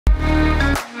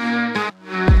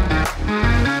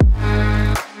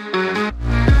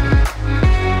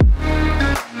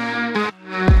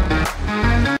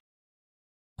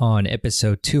On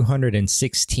episode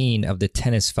 216 of the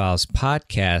Tennis Files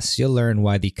podcast, you'll learn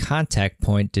why the contact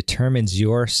point determines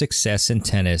your success in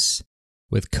tennis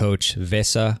with Coach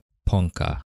Vesa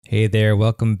Ponkka. Hey there,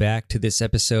 welcome back to this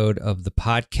episode of the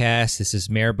podcast. This is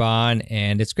Mirban,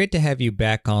 and it's great to have you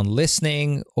back on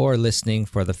listening or listening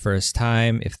for the first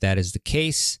time, if that is the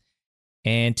case.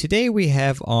 And today we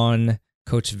have on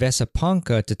Coach Vesa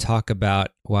Ponkka to talk about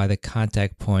why the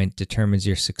contact point determines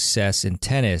your success in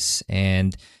tennis.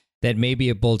 And that may be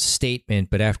a bold statement,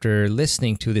 but after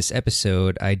listening to this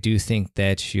episode, I do think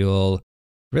that you'll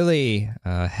really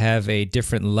have a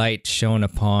different light shown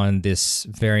upon this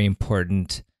very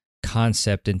important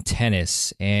concept in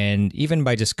tennis. And even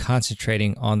by just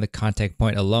concentrating on the contact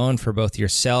point alone for both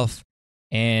yourself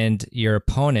and your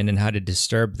opponent and how to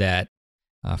disturb that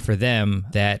for them,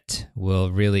 that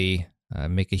will really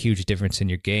make a huge difference in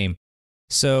your game.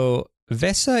 So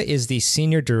Vesa is the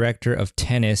Senior Director of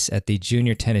Tennis at the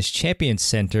Junior Tennis Champions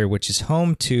Center, which is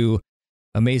home to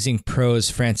amazing pros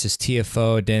Frances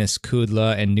Tiafoe, Denis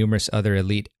Kudla, and numerous other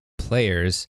elite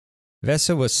players.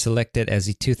 Vesa was selected as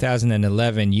the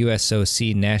 2011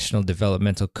 USOC National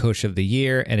Developmental Coach of the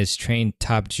Year and has trained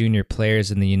top junior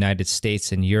players in the United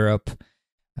States and Europe.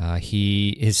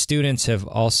 His students have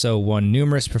also won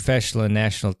numerous professional and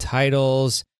national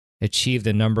titles, achieved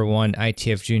the #1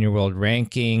 ITF Junior World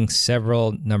Ranking,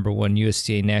 several #1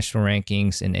 USTA National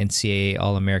Rankings, and NCAA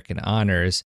All-American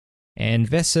honors. And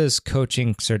Vesa's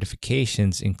coaching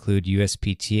certifications include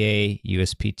USPTA,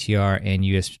 USPTR, and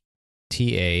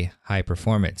USTA High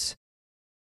Performance.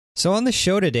 So on the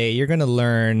show today, you're going to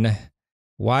learn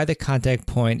why the contact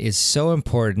point is so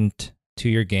important to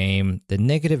your game, the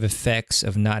negative effects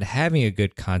of not having a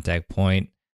good contact point,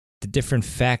 the different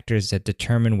factors that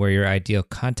determine where your ideal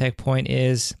contact point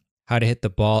is, how to hit the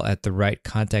ball at the right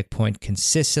contact point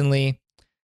consistently,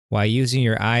 why using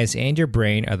your eyes and your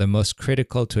brain are the most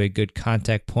critical to a good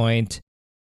contact point,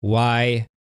 why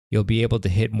you'll be able to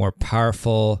hit more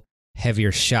powerful,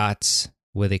 heavier shots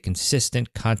with a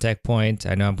consistent contact point.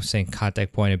 I know I'm saying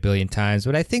contact point a billion times,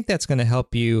 but I think that's going to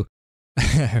help you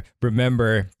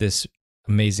remember this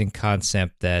amazing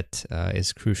concept that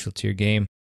is crucial to your game.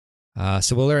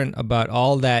 So we'll learn about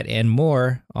all that and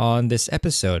more on this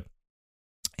episode.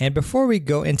 And before we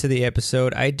go into the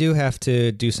episode, I do have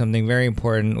to do something very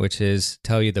important, which is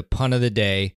tell you the pun of the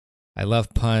day. I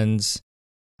love puns.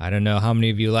 I don't know how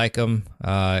many of you like them,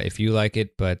 if you like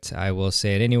it, but I will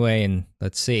say it anyway, and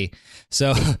let's see.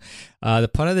 So the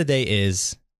pun of the day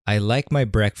is, I like my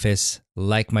breakfast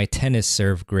like my tennis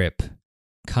serve grip.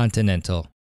 Continental.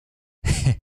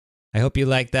 I hope you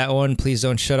like that one. Please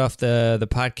don't shut off the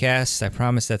podcast. I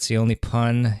promise that's the only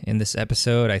pun in this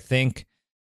episode, I think.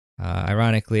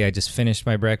 Ironically, I just finished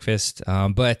my breakfast.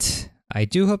 But I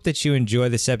do hope that you enjoy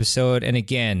this episode. And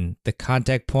again, the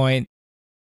contact point,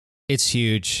 it's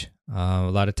huge.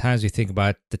 A lot of times we think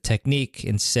about the technique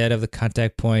instead of the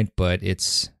contact point, but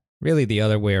it's really the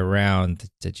other way around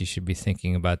that you should be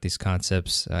thinking about these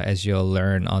concepts as you'll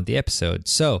learn on the episode.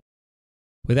 So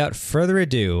without further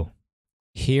ado,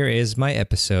 here is my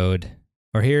interview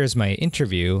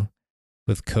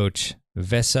with Coach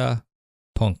Vesa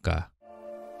Ponkka.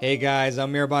 Hey guys,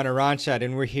 I'm Mirban Aranchad,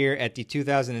 and we're here at the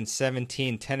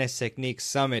 2017 Tennis Technique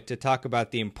Summit to talk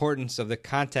about the importance of the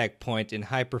contact point in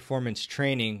high-performance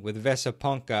training with Vesa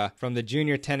Ponkka from the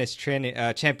Junior Tennis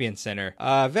Champions Center.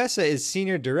 Vesa is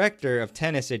Senior Director of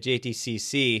Tennis at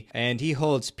JTCC, and he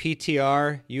holds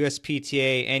PTR,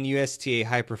 USPTA, and USTA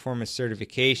High Performance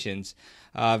certifications.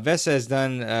 Vesa has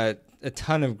done a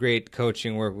ton of great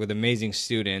coaching work with amazing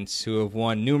students who have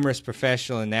won numerous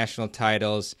professional and national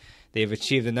titles. They've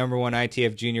achieved the #1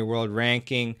 ITF Junior World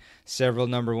Ranking, several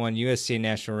 #1 USTA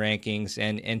National Rankings,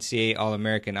 and NCAA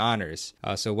All-American honors.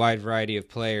 So a wide variety of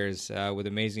players with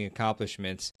amazing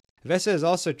accomplishments. Vesa has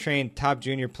also trained top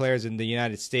junior players in the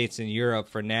United States and Europe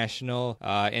for national,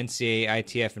 NCAA,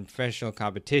 ITF, and professional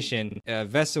competition.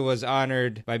 Vesa was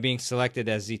honored by being selected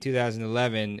as the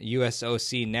 2011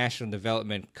 USOC National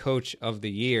Developmental Coach of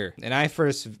the Year. And I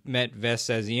first met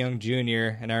Vesa as a young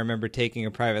junior, and I remember taking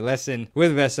a private lesson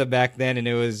with Vesa back then, and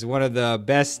it was one of the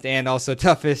best and also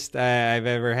toughest I've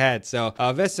ever had. So,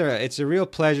 Vesa, it's a real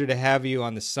pleasure to have you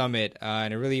on the summit,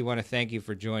 and I really want to thank you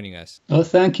for joining us. Oh,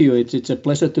 thank you. It's a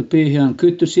pleasure to be here, and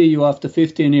good to see you after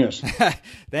 15 years.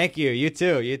 Thank you. You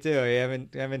too. You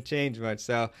haven't changed much.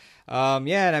 So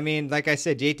Yeah, and I mean, like I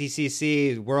said,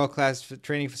 JTCC, world-class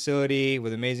training facility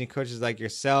with amazing coaches like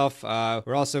yourself.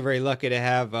 We're also very lucky to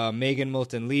have Megan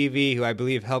Moulton-Levy, who I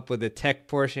believe helped with the tech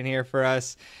portion here for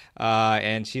us.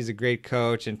 And she's a great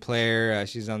coach and player.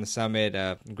 She's on the summit,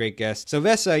 great guest. So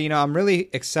Vesa, I'm really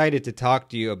excited to talk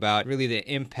to you about really the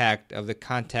impact of the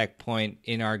contact point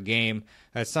in our game.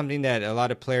 That's something that a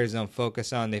lot of players don't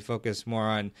focus on. They focus more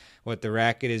on what the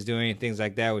racket is doing and things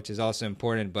like that, which is also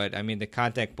important. But I mean, the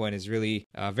contact point is really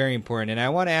very important. And I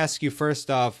want to ask you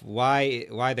first off, why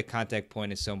the contact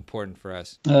point is so important for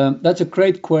us? That's a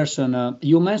great question.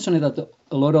 You mentioned that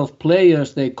a lot of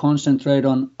players, they concentrate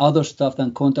on other stuff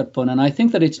than contact point. And I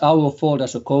think that it's our fault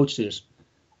as a coaches.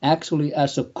 Actually,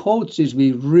 as a coaches,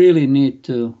 we really need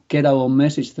to get our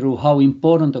message through how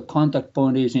important the contact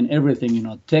point is in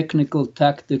everything, technical,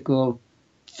 tactical,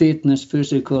 fitness,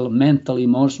 physical, mental,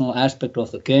 emotional aspect of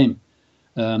the game.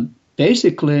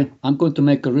 Basically, I'm going to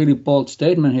make a really bold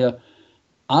statement here.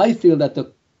 I feel that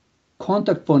the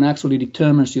contact point actually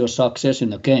determines your success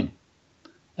in the game.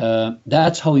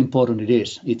 That's how important it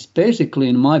is. It's basically,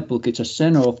 in my book, it's a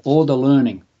center of all the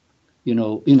learning.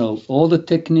 All the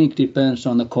technique depends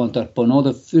on the contact point, all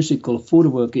the physical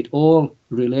footwork, it all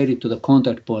related to the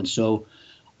contact point. So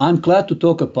I'm glad to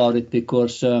talk about it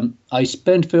because I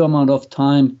spent a fair amount of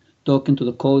time talking to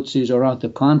the coaches around the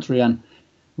country, and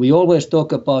we always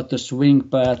talk about the swing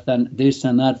path and this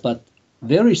and that, but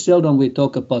very seldom we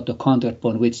talk about the contact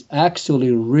point, which actually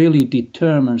really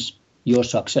determines your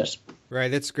success. Right,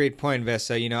 that's a great point,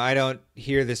 Vesa. I don't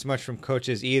hear this much from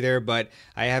coaches either, but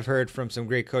I have heard from some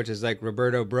great coaches like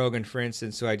Roberto Brogan, for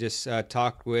instance, who I just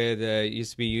talked with,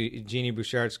 used to be Jeannie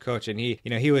Bouchard's coach, and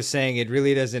he was saying it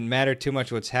really doesn't matter too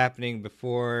much what's happening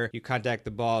before you contact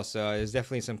the ball. So there's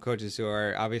definitely some coaches who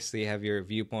are obviously have your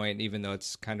viewpoint, even though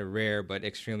it's kind of rare, but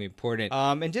extremely important.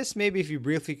 And just maybe if you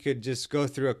briefly could just go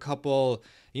through a couple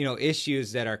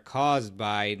issues that are caused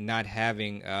by not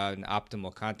having an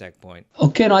optimal contact point.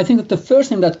 Okay, I think that the first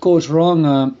thing that goes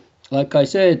wrong, like I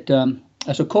said,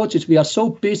 as a coaches, we are so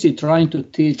busy trying to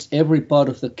teach every part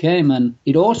of the game, and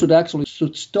it also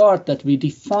should start that we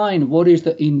define what is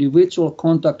the individual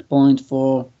contact point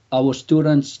for our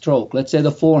student's stroke. Let's say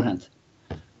the forehand.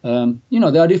 There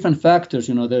are different factors.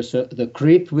 There's the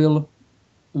grip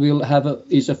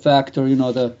is a factor.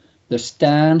 The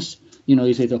stance.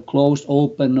 Is it a closed,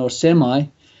 open, or semi?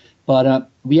 But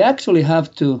we actually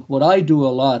have to, what I do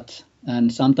a lot,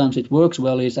 and sometimes it works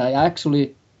well, is I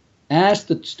actually ask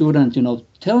the student,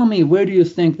 tell me where do you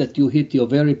think that you hit your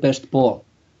very best ball?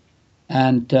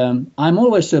 And I'm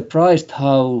always surprised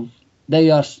how they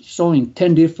are showing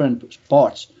 10 different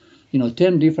spots,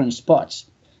 10 different spots.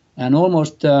 And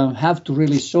almost have to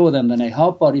really show them that, hey, how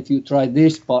about if you try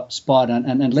this spot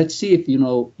and let's see if,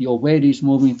 your weight is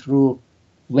moving through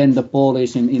when the ball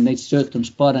is in a certain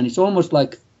spot. And it's almost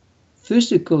like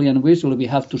physically and visually we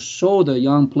have to show the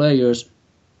young players,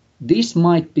 this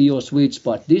might be your sweet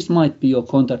spot, this might be your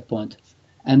contact point.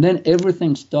 And then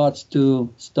everything starts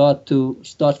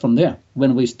from there.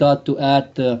 When we start to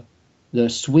add the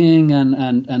swing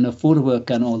and the footwork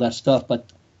and all that stuff.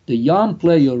 But the young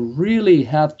player really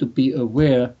have to be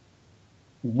aware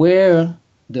where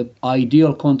the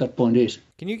ideal contact point is.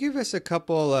 Can you give us a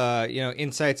couple,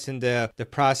 insights into the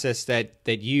process that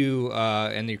you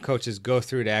and your coaches go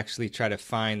through to actually try to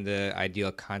find the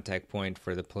ideal contact point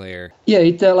for the player? Yeah,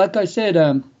 like I said,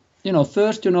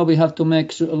 first, we have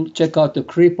to check out the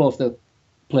grip of the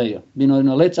player.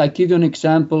 I give you an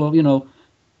example of,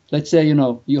 let's say,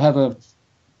 you have a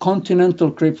continental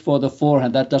grip for the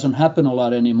forehand. That doesn't happen a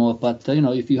lot anymore. But,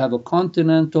 if you have a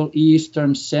continental,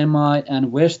 eastern, semi,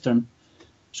 and western,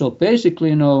 so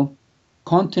basically,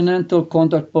 continental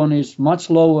contact point is much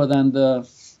lower than the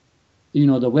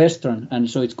western, and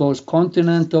so it goes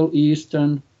continental,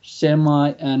 eastern,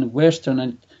 semi, and western,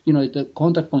 and the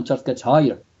contact point just gets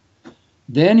higher.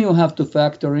 Then you have to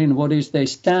factor in what is their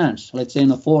stance. Let's say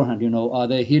in a forehand, are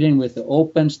they hitting with the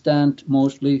open stand,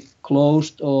 mostly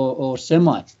closed, or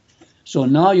semi? So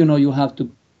now you have to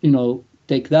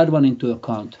take that one into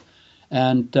account,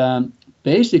 and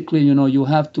basically you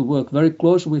have to work very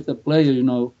close with the player.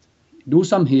 Do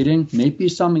some hitting, maybe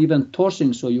some even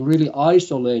tossing, so you really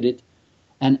isolate it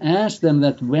and ask them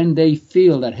that when they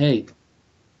feel that, hey,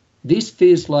 this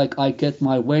feels like I get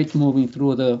my weight moving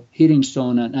through the hitting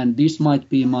zone and this might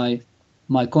be my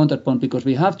contact point, because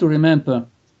we have to remember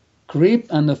grip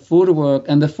and the footwork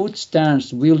and the foot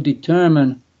stance will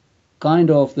determine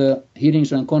kind of the hitting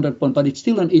zone and contact point, but it's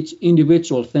still an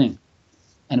individual thing.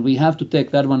 And we have to take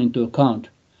that one into account.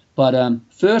 But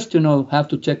first, have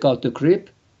to check out the grip,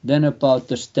 then about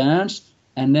the stance,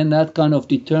 and then that kind of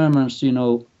determines,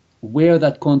 where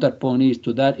that contact point is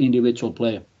to that individual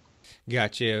player.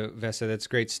 Gotcha, Vesa. That's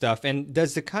great stuff. And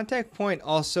does the contact point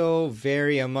also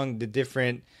vary among the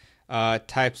different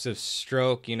types of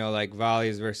stroke, like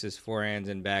volleys versus forehands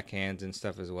and backhands and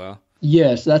stuff as well?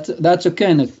 Yes, that's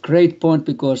again a great point,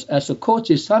 because as a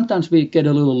coaches, sometimes we get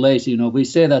a little lazy. We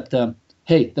say that,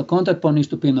 hey, the contact point needs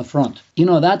to be in the front.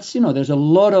 There's a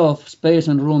lot of space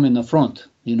and room in the front.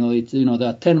 There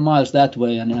are 10 miles that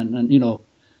way, and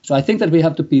so I think that we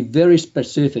have to be very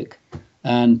specific.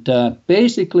 And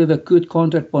basically, the good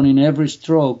contact point in every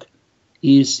stroke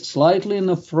is slightly in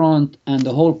the front, and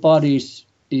the whole body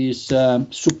is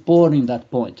supporting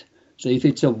that point. So if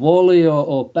it's a volley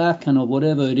or backhand or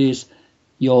whatever it is,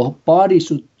 your body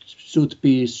should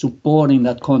be supporting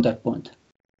that contact point.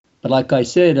 But like I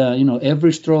said,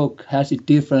 every stroke has it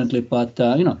differently, but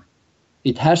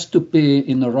it has to be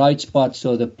in the right spot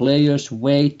so the player's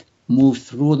weight moves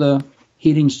through the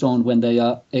hitting zone when they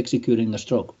are executing the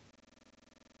stroke.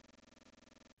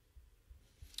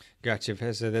 Gotcha,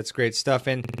 Vesa. That's great stuff.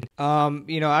 And,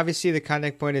 obviously the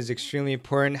contact point is extremely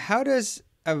important. How does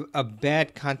a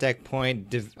bad contact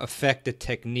point affect the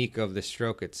technique of the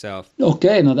stroke itself?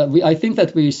 Okay, I think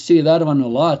that we see that one a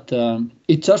lot.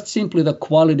 It's just simply the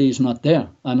quality is not there.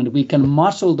 I mean, we can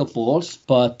muscle the balls,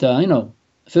 but,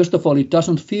 first of all, it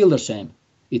doesn't feel the same.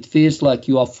 It feels like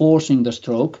you are forcing the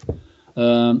stroke.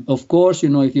 Of course,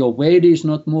 if your weight is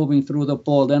not moving through the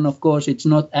ball, then of course it's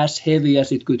not as heavy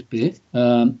as it could be.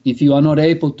 If you are not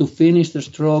able to finish the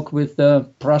stroke with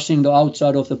brushing the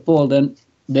outside of the ball, then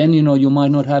you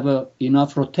might not have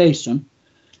enough rotation.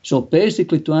 So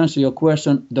basically, to answer your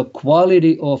question, the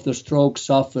quality of the stroke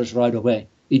suffers right away.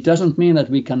 It doesn't mean that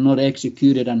we cannot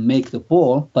execute it and make the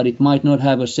ball, but it might not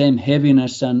have the same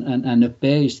heaviness and a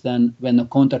pace than when the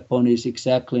contact point is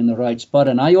exactly in the right spot.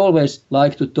 And I always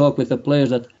like to talk with the players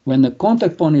that when the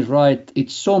contact point is right,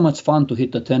 it's so much fun to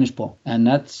hit the tennis ball. And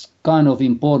that's kind of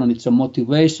important. It's a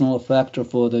motivational factor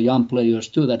for the young players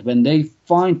too, that when they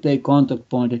find their contact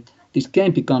point, this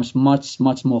game becomes much,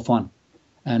 much more fun.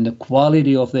 And the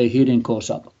quality of their hitting goes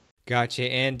up. Gotcha.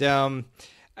 And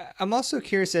I'm also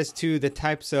curious as to the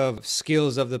types of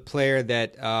skills of the player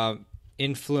that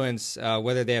influence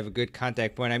whether they have a good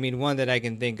contact point. I mean, one that I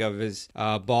can think of is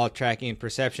ball tracking and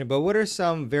perception, but what are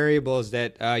some variables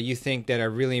that you think that are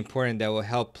really important that will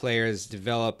help players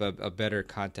develop a better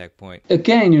contact point?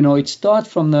 Again, it starts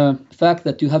from the fact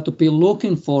that you have to be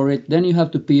looking for it, then you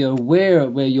have to be aware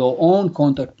where your own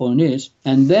contact point is,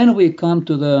 and then we come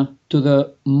to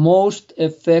the most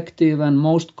effective and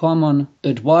most common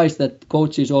advice that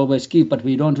coaches always give, but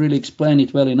we don't really explain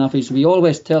it well enough, is we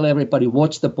always tell everybody,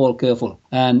 watch the ball careful.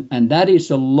 And that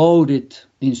is a loaded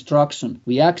instruction.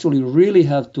 We actually really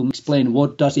have to explain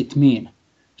what does it mean.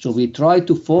 So we try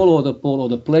to follow the ball, or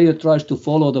the player tries to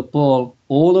follow the ball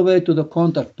all the way to the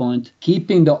contact point,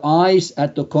 keeping the eyes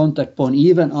at the contact point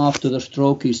even after the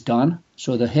stroke is done,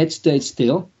 so the head stays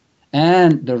still.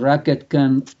 And the racket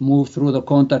can move through the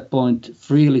contact point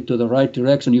freely to the right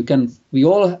direction. We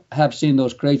all have seen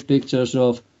those great pictures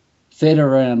of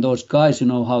Federer and those guys,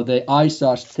 how their eyes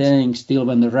are staying still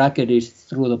when the racket is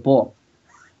through the ball.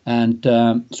 And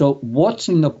so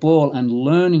watching the ball and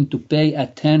learning to pay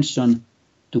attention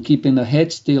to keeping the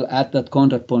head still at that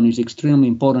contact point is extremely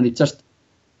important. It's just,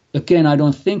 again, I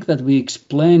don't think that we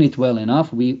explain it well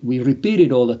enough. We repeat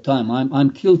it all the time. I'm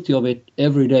guilty of it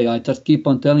every day. I just keep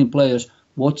on telling players,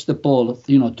 watch the ball,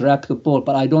 track the ball,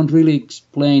 but I don't really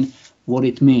explain what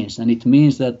it means. And it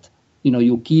means that,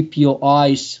 you keep your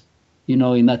eyes,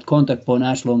 in that contact point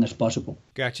as long as possible.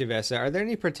 Gotcha, Vesa. Are there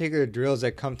any particular drills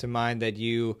that come to mind that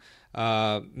you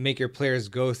make your players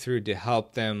go through to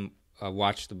help them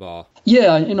watch the ball?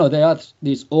 Yeah, there are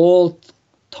these old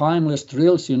timeless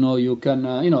drills. You can,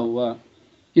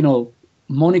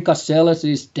 Monica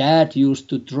Seles' dad used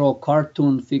to draw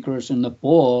cartoon figures in the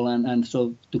ball, and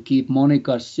so to keep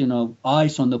Monica's,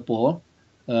 eyes on the ball,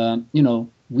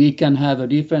 we can have a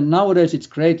different, nowadays it's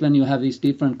great when you have these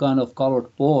different kind of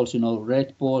colored balls,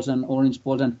 red balls and orange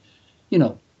balls, and,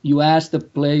 you ask the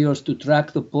players to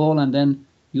track the ball, and then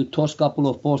you toss a couple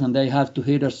of balls and they have to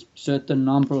hit a certain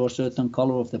number or certain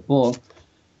color of the ball.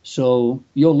 So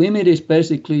your limit is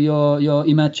basically your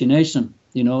imagination.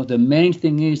 The main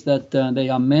thing is that they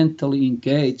are mentally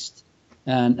engaged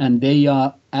and they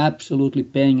are absolutely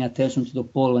paying attention to the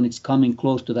ball when it's coming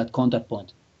close to that contact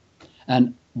point.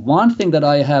 And one thing that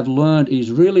I have learned is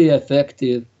really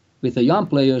effective with the young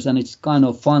players, and it's kind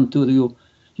of fun too.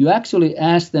 You actually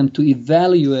ask them to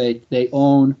evaluate their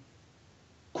own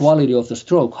quality of the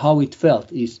stroke, how it felt.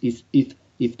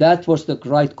 If that was the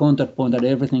right contact point, that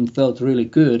everything felt really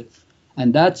good.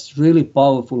 And that's really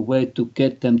powerful way to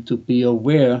get them to be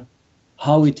aware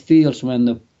how it feels when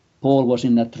the ball was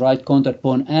in that right contact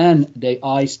point and their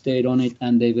eyes stayed on it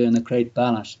and they were in a great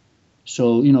balance.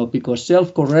 So, because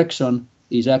self-correction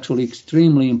is actually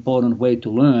extremely important way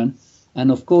to learn. And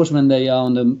of course, when they are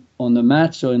on the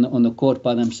match or on the court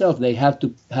by themselves, they have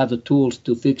to have the tools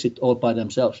to fix it all by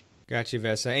themselves. Gotcha,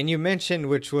 Vesa. And you mentioned,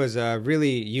 which was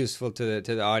really useful to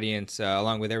the audience,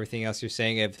 along with everything else you're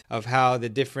saying, of how the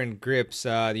different grips,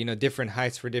 different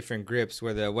heights for different grips,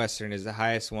 where the Western is the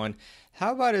highest one.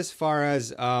 How about as far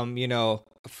as,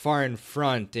 far in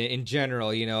front in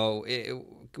general,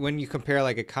 when you compare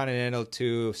like a continental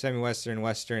to semi-Western,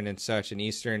 Western, and such, and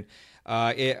Eastern,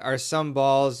 are some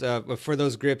balls, for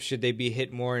those grips, should they be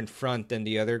hit more in front than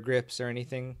the other grips or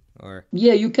anything? Or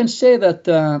yeah, you can say that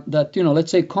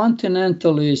let's say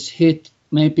continental is hit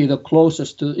maybe the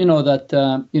closest to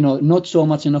not so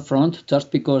much in the front,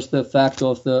 just because the fact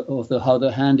of the how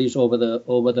the hand is over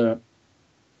the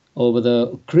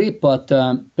grip, but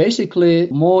basically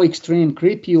more extreme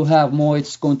grip you have, more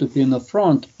it's going to be in the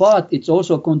front, but it's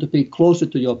also going to be closer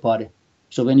to your body.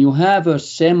 So when you have a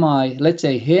let's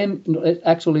say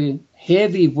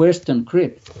heavy Western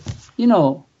grip,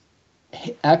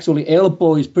 actually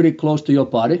elbow is pretty close to your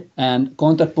body and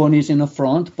contact point is in the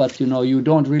front, but you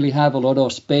don't really have a lot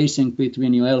of spacing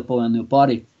between your elbow and your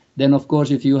body. Then of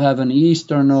course if you have an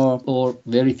Eastern or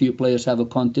very few players have a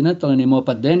continental anymore,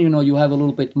 but then you have a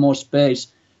little bit more space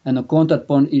and the contact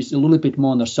point is a little bit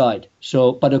more on the side.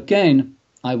 So, but again,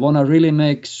 I want to really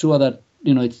make sure that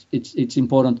it's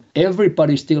important.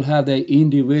 Everybody still have their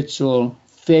individual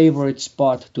favorite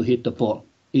spot to hit the ball.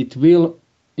 It will,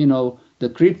 the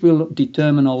grip will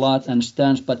determine a lot and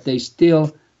stance, but they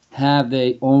still have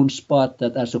their own spot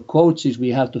that as a coaches we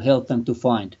have to help them to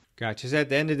find. Gotcha. So at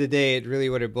the end of the day,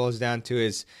 what it boils down to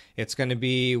is it's going to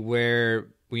be where,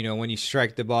 when you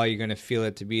strike the ball, you're going to feel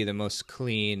it to be the most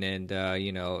clean and,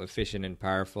 efficient and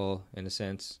powerful in a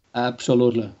sense.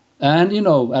 Absolutely. And,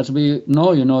 as we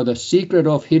know, the secret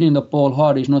of hitting the ball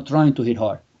hard is not trying to hit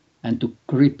hard. And to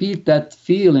repeat that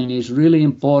feeling is really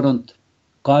important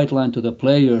guideline to the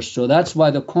players. So that's why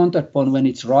the contact point, when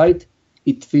it's right,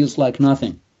 it feels like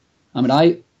nothing. I mean,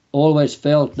 I always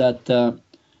felt that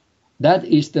that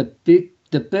is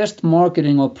the best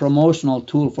marketing or promotional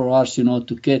tool for us,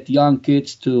 to get young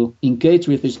kids to engage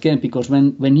with this game, because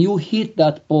when you hit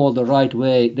that ball the right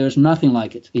way, there's nothing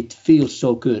like it. It feels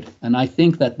so good. And I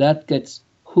think that gets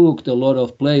hooked a lot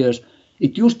of players.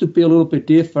 It used to be a little bit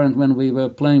different when we were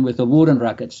playing with the wooden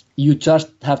rackets. You just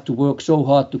have to work so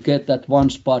hard to get that one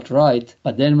spot right,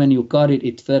 but then when you got it,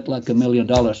 it felt like $1 million.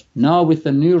 Now with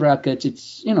the new rackets,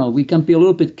 it's, we can be a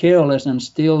little bit careless and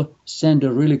still send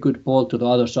a really good ball to the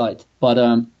other side. But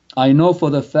I know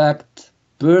for the fact,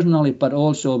 personally, but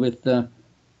also with the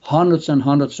hundreds and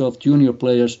hundreds of junior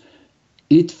players,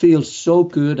 it feels so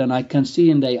good, and I can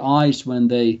see in their eyes when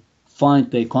they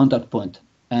find their contact point.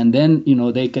 And then,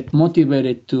 they get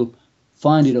motivated to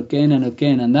find it again and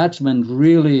again. And that's when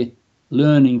really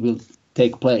learning will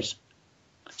take place.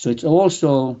 So it's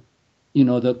also,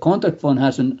 the contact point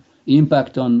has an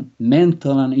impact on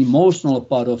mental and emotional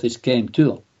part of this game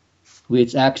too,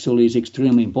 which actually is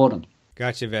extremely important.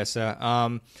 Gotcha,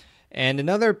 Vesa. And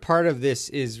another part of this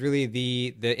is really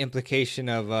the implication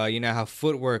of, how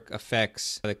footwork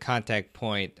affects the contact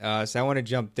point. So I want to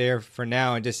jump there for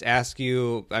now and just ask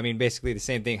you, basically the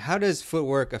same thing. How does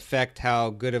footwork affect how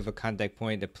good of a contact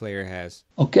point a player has?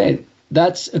 Okay,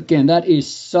 that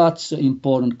is such an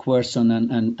important question.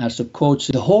 And as a coach,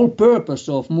 the whole purpose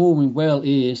of moving well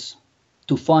is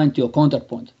to find your contact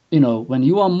point. When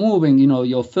you are moving,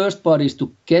 your first part is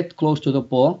to get close to the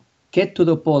ball. Get to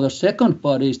the ball. The second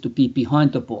part is to be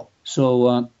behind the ball.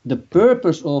 So the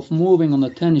purpose of moving on the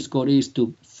tennis court is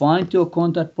to find your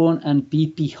contact point and be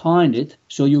behind it,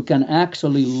 so you can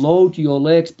actually load your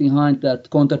legs behind that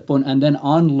contact point and then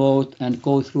unload and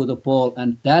go through the ball.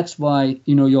 And that's why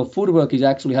your footwork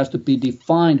actually has to be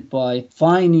defined by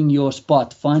finding your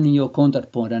spot, finding your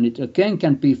contact point. And it again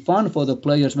can be fun for the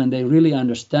players when they really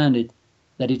understand it,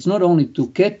 that it's not only to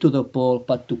get to the ball,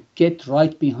 but to get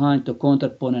right behind the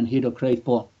contact point and hit a great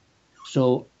ball.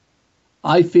 So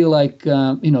I feel like,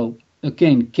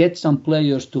 again, get some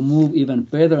players to move even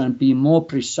better and be more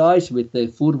precise with their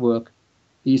footwork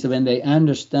is when they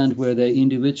understand where their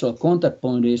individual contact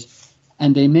point is,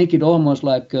 and they make it almost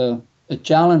like a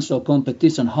challenge or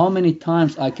competition. How many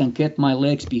times I can get my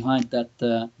legs behind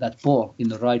that ball in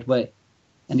the right way.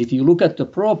 And if you look at the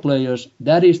pro players,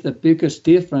 that is the biggest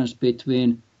difference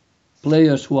between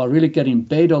players who are really getting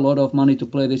paid a lot of money to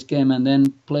play this game and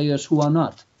then players who are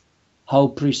not. How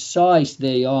precise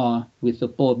they are with the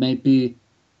ball. Maybe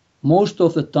most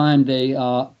of the time they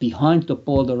are behind the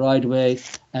ball the right way,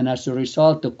 and as a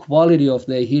result, the quality of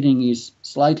their hitting is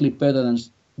slightly better than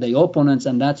their opponents,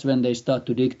 and that's when they start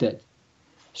to dictate.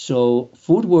 So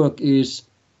footwork is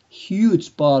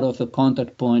huge part of the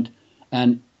contact point,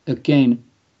 and again,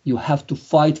 you have to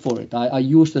fight for it. I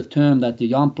use the term that the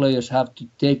young players have to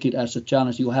take it as a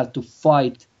challenge. You have to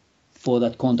fight for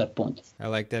that contact point. I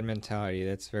like that mentality.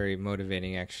 That's very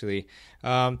motivating, actually.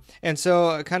 And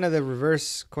so kind of the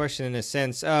reverse question in a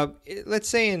sense, let's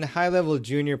say in high-level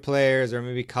junior players or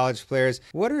maybe college players,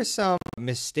 what are some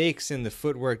mistakes in the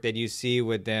footwork that you see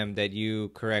with them that you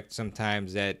correct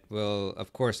sometimes that will,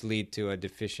 of course, lead to a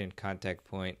deficient contact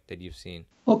point that you've seen?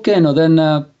 Okay, no, then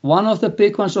one of the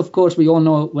big ones, of course, we all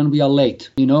know when we are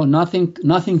late.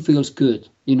 Nothing feels good.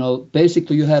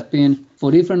 Basically you have been,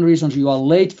 for different reasons, you are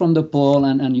late from the ball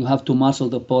and you have to muscle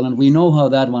the ball. And we know how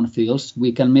that one feels.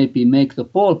 We can maybe make the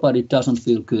ball, but it doesn't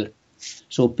feel good.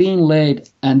 So being late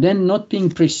and then not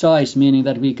being precise, meaning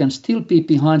that we can still be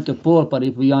behind the ball, but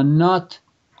if we are not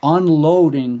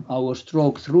unloading our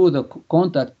stroke through the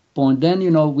contact point, then,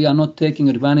 we are not taking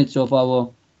advantage of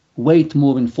our weight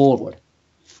moving forward.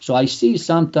 So I see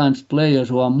sometimes players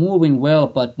who are moving well,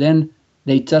 but then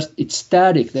it's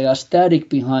static. They are static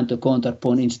behind the contact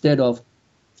point instead of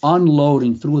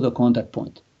unloading through the contact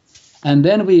point. And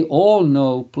then we all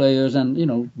know players, and,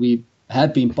 we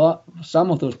have been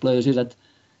some of those players, is that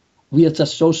we are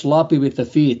just so sloppy with the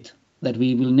feet that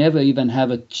we will never even have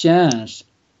a chance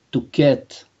to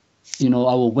get,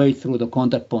 our way through the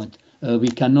contact point. We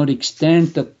cannot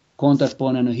extend the contact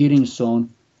point and a hitting zone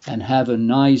and have a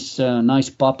nice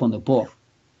pop on the ball.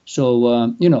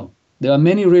 So, there are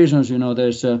many reasons.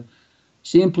 There's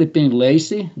simply being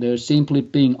lazy, there's simply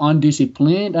being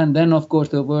undisciplined, and then, of course,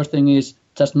 the worst thing is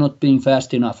just not being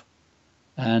fast enough.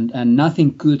 And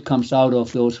nothing good comes out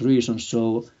of those reasons.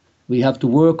 So we have to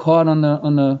work hard on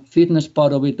the fitness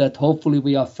part of it, that hopefully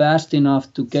we are fast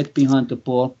enough to get behind the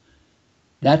ball.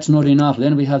 That's not enough.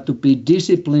 Then we have to be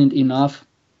disciplined enough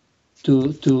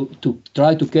to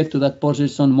try to get to that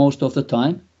position most of the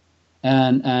time,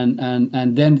 and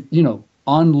then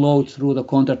unload through the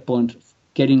contact point,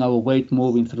 getting our weight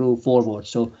moving through forward.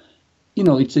 So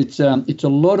it's a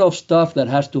lot of stuff that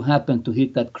has to happen to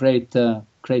hit that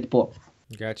great ball.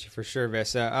 Gotcha, for sure,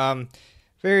 Vesa.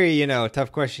 Very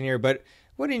tough question here, but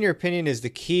what in your opinion is the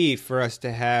key for us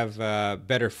to have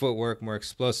better footwork, more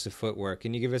explosive footwork?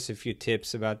 Can you give us a few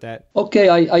tips about that? Okay,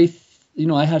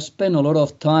 I have spent a lot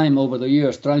of time over the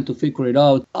years trying to figure it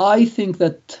out. I think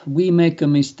that we make a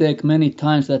mistake many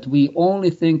times that we only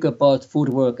think about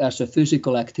footwork as a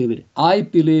physical activity. I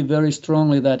believe very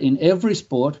strongly that in every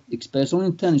sport, especially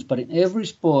in tennis, but in every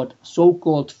sport,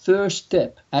 so-called first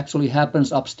step actually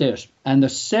happens upstairs. And the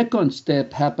second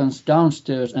step happens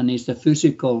downstairs and is a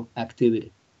physical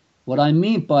activity. What I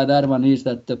mean by that one is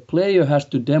that the player has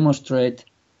to demonstrate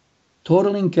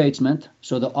total engagement,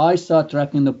 so the eyes are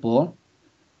tracking the ball.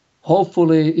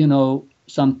 Hopefully,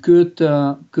 some good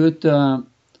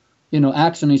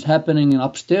action is happening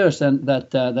upstairs, and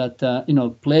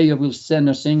that player will send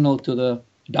a signal to the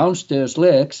downstairs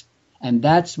legs, and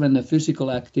that's when the physical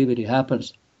activity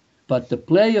happens. But the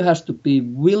player has to be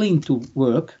willing to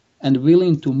work and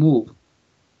willing to move.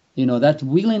 That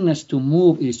willingness to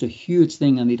move is a huge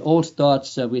thing, and it all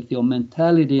starts with your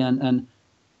mentality and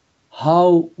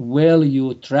how well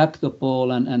you track the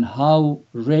ball and how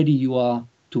ready you are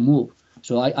to move.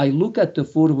 So I look at the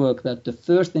footwork that the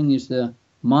first thing is the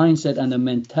mindset and the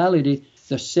mentality.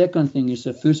 The second thing is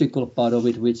the physical part of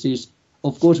it, which is,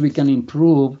 of course, we can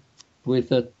improve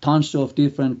with tons of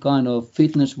different kind of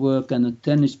fitness work and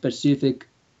tennis-specific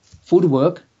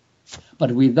footwork.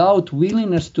 But without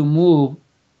willingness to move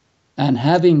and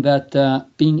having that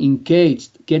being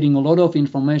engaged, getting a lot of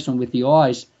information with your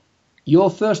eyes, your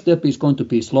first step is going to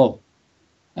be slow.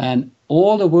 And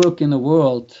all the work in the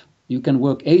world, you can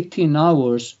work 18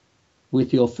 hours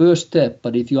with your first step,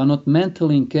 but if you are not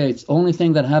mentally engaged, only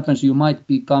thing that happens, you might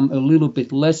become a little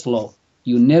bit less slow.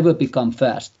 You never become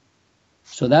fast.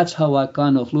 So that's how I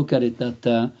kind of look at it,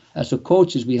 that as a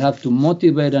coaches, we have to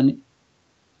motivate and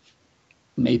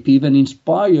maybe even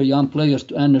inspire young players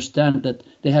to understand that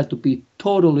they have to be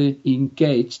totally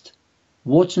engaged,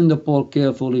 watching the ball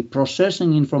carefully,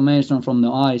 processing information from the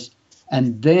eyes,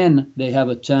 and then they have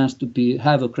a chance to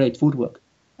have a great footwork.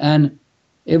 And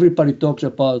everybody talks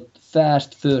about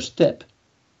fast first step.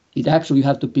 It actually, you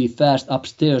have to be fast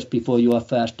upstairs before you are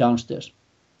fast downstairs.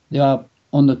 There are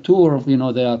on the tour,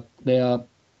 there are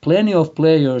plenty of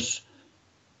players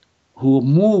who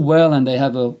move well and they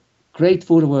have a great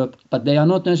footwork, but they are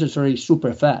not necessarily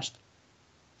super fast.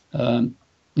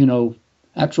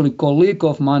 actually colleague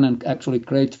of mine and actually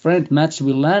great friend, Mats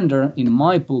Wilander, in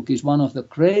my book, is one of the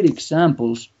great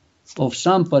examples of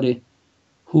somebody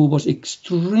who was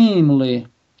extremely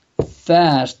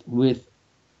fast with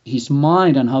his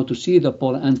mind and how to see the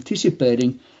ball,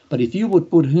 anticipating. But if you would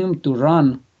put him to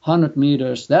run 100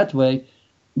 meters that way,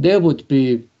 there would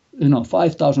be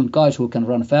 5,000 guys who can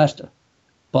run faster.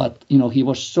 But he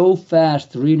was so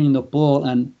fast reading the ball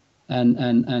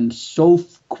and so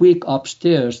quick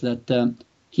upstairs that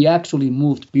he actually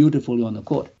moved beautifully on the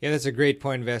court. Yeah, that's a great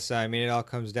point, Vesa. I mean, it all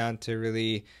comes down to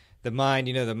really the mind.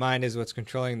 The mind is what's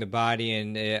controlling the body,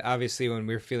 and obviously when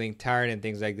we're feeling tired and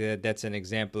things like that, that's an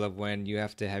example of when you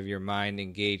have to have your mind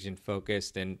engaged and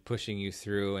focused and pushing you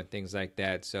through and things like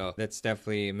that. So that's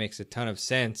definitely makes a ton of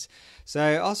sense. So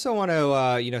I also want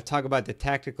to talk about the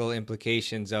tactical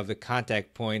implications of the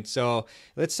contact point. So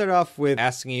let's start off with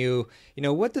asking you,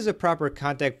 what does a proper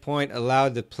contact point allow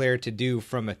the player to do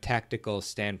from a tactical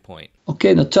standpoint?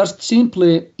 Okay, now just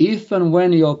simply, if and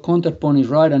when your contact point is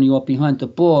right and you are behind the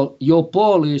ball, your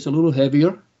ball is a little heavier,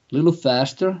 a little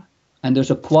faster, and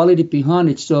there's a quality behind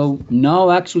it. So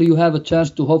now actually you have a chance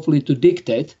to hopefully to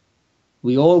dictate.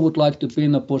 We all would like to be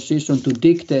in a position to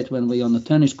dictate when we're on the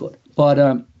tennis court.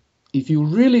 But if you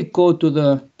really go to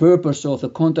the purpose of the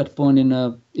contact point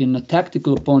in a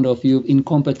tactical point of view in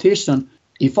competition,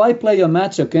 if I play a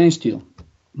match against you,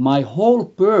 my whole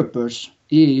purpose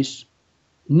is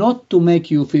not to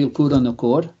make you feel good on the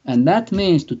court, and that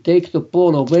means to take the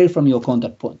ball away from your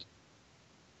contact point.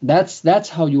 That's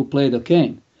how you play the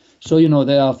game. So,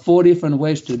 there are 4 different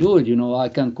ways to do it. I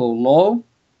can go low,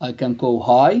 I can go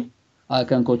high, I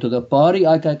can go to the body,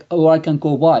 or I can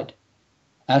go wide.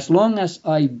 As long as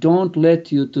I don't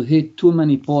let you to hit too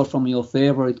many balls from your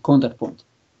favorite contact point.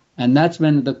 And that's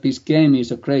when this game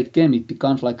is a great game. It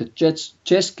becomes like a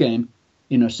chess game.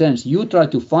 In a sense, you try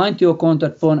to find your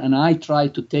contact point, and I try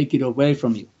to take it away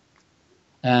from you.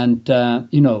 And so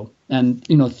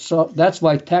that's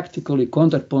why tactically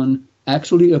contact point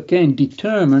actually again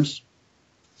determines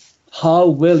how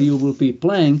well you will be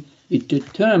playing. It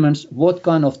determines what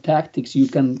kind of tactics you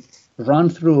can run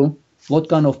through, what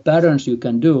kind of patterns you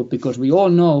can do, because we all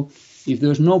know if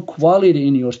there's no quality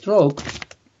in your stroke,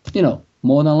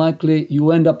 more than likely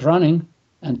you end up running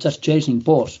and just chasing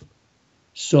balls.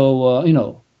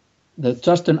 So,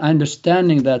 just an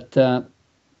understanding that,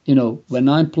 when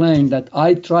I'm playing, that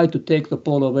I try to take the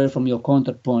ball away from your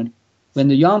contact point. When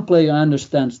the young player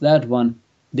understands that one,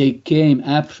 the game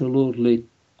absolutely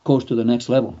goes to the next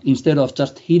level. Instead of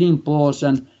just hitting balls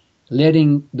and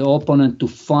letting the opponent to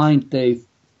find their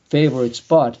favorite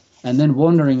spot and then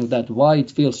wondering that why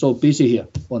it feels so busy here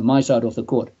on my side of the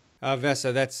court.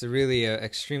 Vesa, that's really an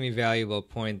extremely valuable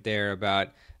point there about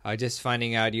just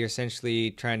finding out you're essentially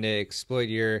trying to exploit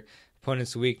your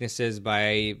opponent's weaknesses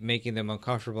by making them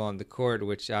uncomfortable on the court,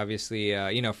 which obviously,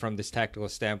 from this tactical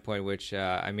standpoint, which,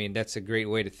 that's a great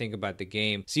way to think about the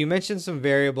game. So you mentioned some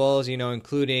variables,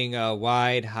 including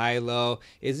wide, high, low.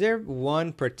 Is there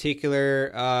one particular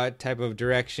type of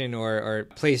direction or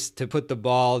place to put the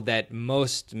ball that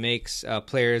most makes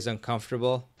players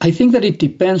uncomfortable? I think that it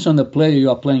depends on the player you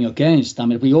are playing against.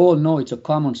 We all know it's a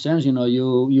common sense.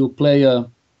 You play a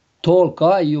tall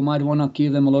guy, you might want to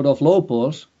give them a lot of low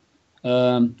balls.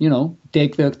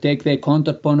 Take their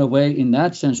contact point away in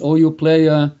that sense. Or you play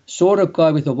a shorter guy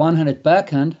with a one-handed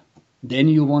backhand, then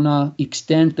you want to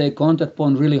extend their contact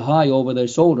point really high over their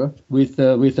shoulder. With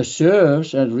the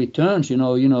serves and returns,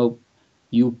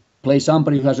 you play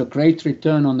somebody who has a great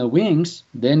return on the wings,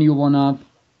 then you want to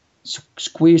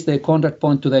squeeze their contact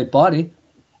point to their body.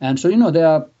 And so, there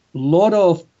are a lot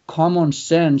of common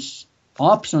sense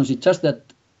options. It's just that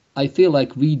I feel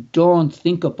like we don't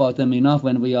think about them enough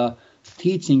when we are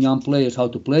teaching young players how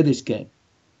to play this game.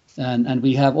 And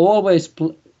we have always,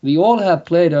 we all have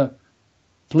played a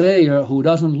player who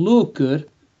doesn't look good,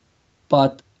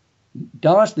 but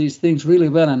does these things really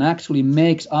well and actually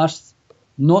makes us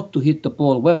not to hit the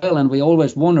ball well. And we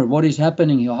always wonder what is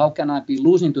happening here. How can I be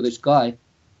losing to this guy?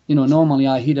 Normally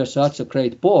I hit such a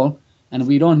great ball, and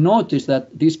we don't notice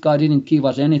that this guy didn't give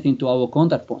us anything to our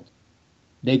contact point.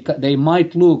 They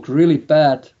might look really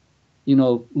bad,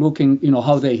 looking,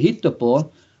 how they hit the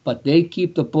ball, but they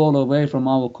keep the ball away from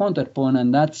our contact point,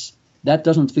 and that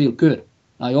doesn't feel good.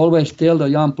 I always tell the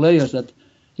young players that,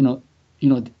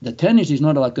 the tennis is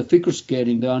not like a figure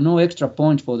skating. There are no extra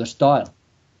points for the style.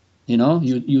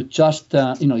 You just,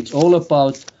 it's all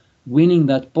about winning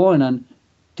that point, and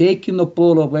taking the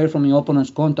ball away from your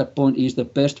opponent's contact point is the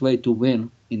best way to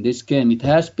win in this game. It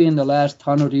has been the last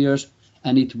 100 years.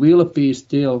 And it will be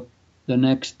still the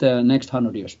next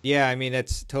 100 years. Yeah, I mean,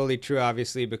 that's totally true,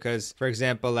 obviously, because, for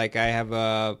example, like I have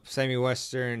a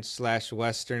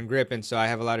semi-Western/Western grip, and so I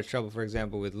have a lot of trouble, for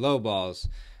example, with low balls.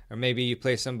 Or maybe you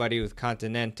play somebody with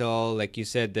continental, like you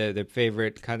said, the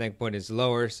favorite contact point is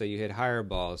lower, so you hit higher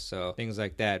balls, so things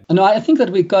like that. And I think that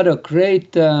we got a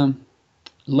great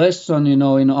lesson,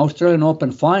 in Australian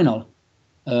Open final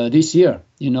this year.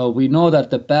 We know that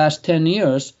the past 10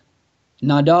 years,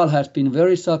 Nadal has been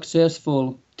very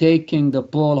successful taking the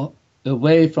ball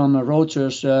away from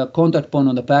Roger's contact point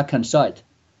on the backhand side.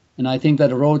 And I think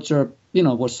that Roger,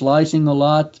 was slicing a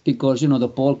lot because, the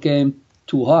ball came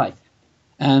too high.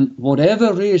 And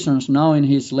whatever reasons now in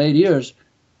his late years,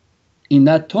 in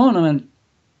that tournament,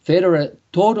 Federer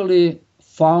totally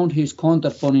found his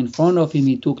contact point in front of him.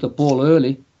 He took the ball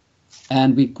early,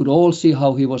 and we could all see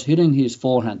how he was hitting his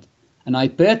forehand. And I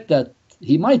bet that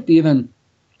he might be even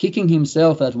kicking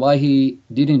himself at why he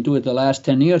didn't do it the last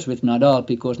 10 years with Nadal,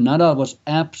 because Nadal was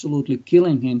absolutely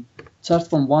killing him just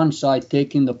from one side,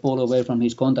 taking the ball away from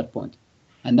his contact point.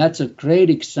 And that's a great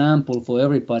example for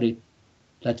everybody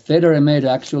that Federer made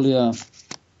actually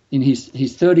in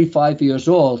he's 35 years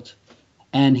old,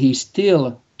 and he's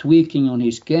still tweaking on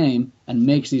his game and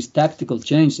makes these tactical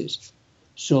changes.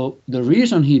 So the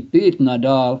reason he beat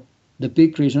Nadal, the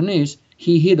big reason is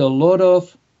he hit a lot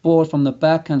of balls from the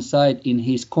backhand side in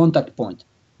his contact point.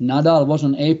 Nadal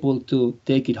wasn't able to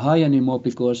take it high anymore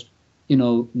because,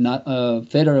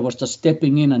 Federer was just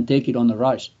stepping in and take it on the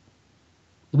rise,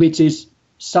 which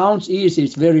sounds easy.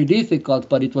 It's very difficult,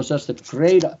 but it was just a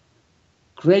great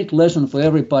lesson for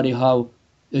everybody how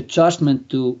adjustment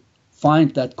to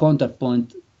find that contact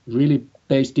point really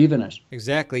pays dividends.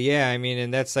 Exactly, yeah. I mean,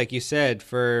 and that's like you said,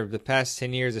 for the past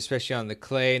 10 years, especially on the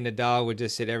clay, Nadal would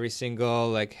just hit every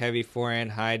single heavy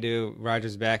forehand high to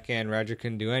Roger's backhand. Roger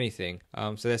couldn't do anything.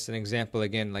 So that's an example,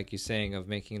 again, like you're saying, of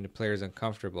making the players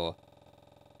uncomfortable.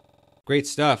 Great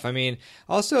stuff. I mean,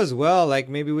 also as well,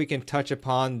 maybe we can touch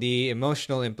upon the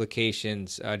emotional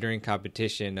implications during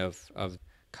competition of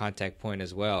contact point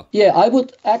as well. Yeah, I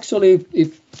would actually,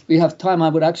 if we have time, I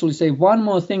would actually say one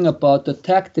more thing about the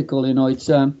tactical. It's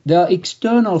there are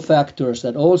external factors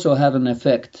that also have an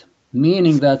effect,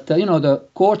 meaning that the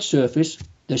court surface,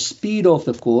 the speed of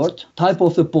the court, type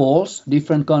of the balls,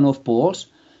 different kind of balls.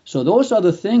 So those are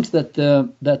the things that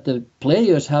the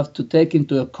players have to take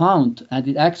into account, and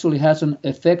it actually has an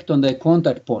effect on their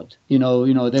contact point.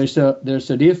 There's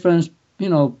a difference,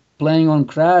 playing on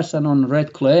grass and on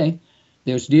red clay.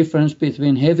 There's difference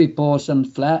between heavy balls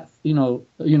and flat,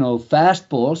 fast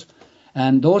balls,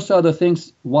 and those are the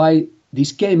things why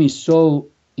this game is so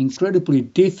incredibly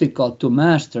difficult to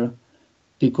master,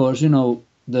 because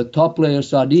the top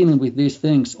players are dealing with these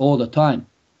things all the time.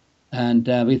 And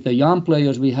with the young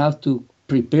players, we have to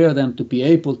prepare them to be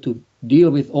able to deal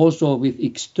with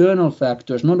external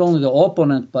factors, not only the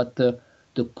opponent, but the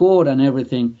court and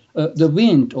everything, the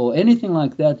wind or anything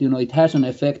like that. It has an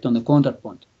effect on the contact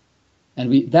point.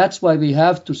 And that's why we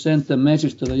have to send the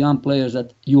message to the young players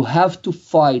that you have to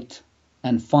fight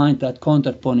and find that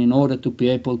contact point in order to be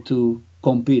able to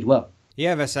compete well.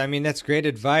 Yeah, Vesa, I mean, that's great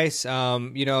advice.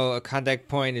 A contact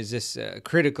point is just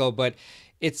critical, but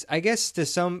it's, I guess, to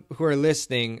some who are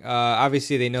listening,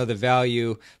 obviously they know the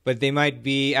value, but they might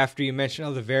be, after you mention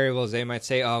all the variables, they might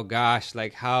say, oh gosh,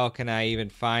 how can I even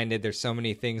find it? There's so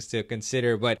many things to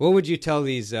consider. But what would you tell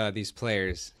these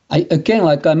players? Again,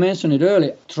 like I mentioned it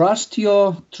earlier, trust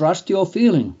your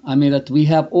feeling. I mean, that we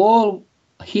have all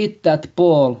hit that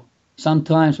ball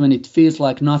sometimes when it feels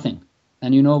like nothing.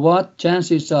 And you know what?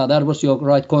 Chances are that was your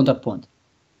right contact point.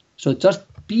 So just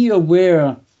be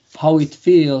aware how it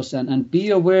feels, and be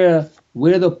aware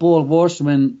where the ball was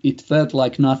when it felt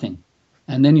like nothing.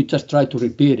 And then you just try to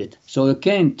repeat it. So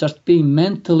again, just being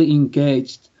mentally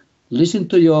engaged, listen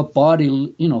to your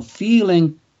body,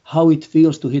 feeling how it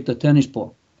feels to hit the tennis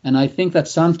ball. And I think that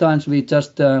sometimes we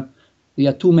just, we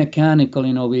are too mechanical,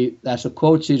 we, as a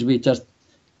coaches, we just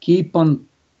keep on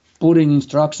putting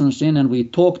instructions in and we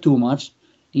talk too much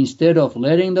instead of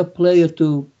letting the player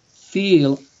to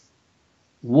feel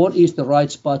what is the right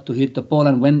spot to hit the ball,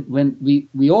 and when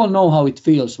we all know how it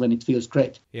feels when it feels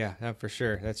great. Yeah, for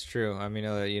sure. That's true. I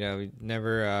mean,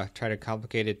 never try to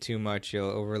complicate it too much.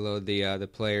 You'll overload the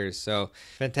players. So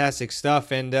fantastic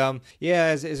stuff. And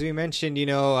as we mentioned,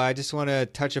 I just want to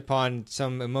touch upon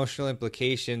some emotional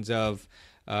implications of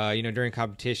during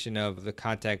competition of the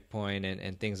contact point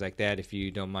and things like that, if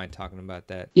you don't mind talking about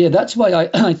that. Yeah, that's why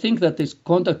I think that this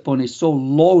contact point is so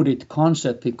loaded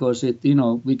concept, because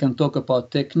we can talk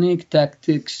about technique,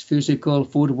 tactics, physical,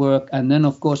 footwork, and then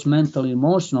of course mental,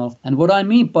 emotional. And what I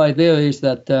mean by there is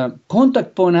that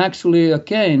contact point actually,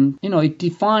 again, it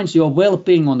defines your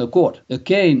well-being on the court.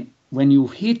 Again, when you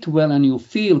hit well and you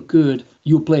feel good,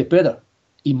 you play better.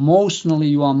 Emotionally,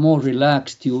 you are more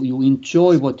relaxed. You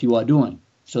enjoy what you are doing.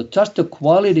 So just the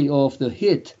quality of the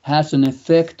hit has an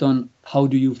effect on how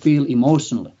do you feel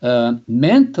emotionally.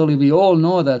 Mentally, we all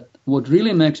know that what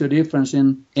really makes a difference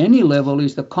in any level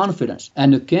is the confidence.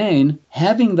 And again,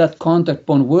 having that contact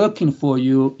point working for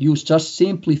you, you just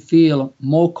simply feel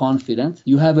more confident.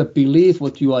 You have a belief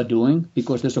what you are doing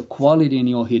because there's a quality in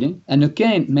your hitting. And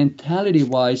again,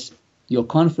 mentality-wise, your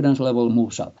confidence level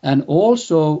moves up. And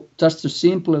also, just the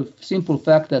simple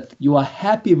fact that you are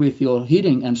happy with your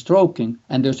hitting and stroking,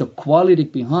 and there's a quality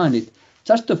behind it,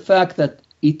 just the fact that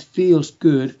it feels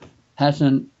good has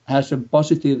a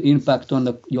positive impact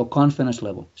on your confidence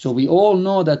level. So we all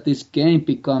know that this game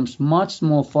becomes much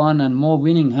more fun and more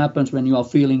winning happens when you are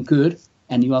feeling good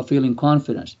and you are feeling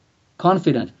confident.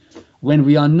 When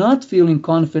we are not feeling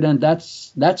confident,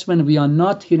 that's when we are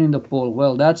not hitting the ball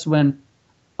well. That's when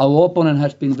our opponent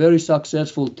has been very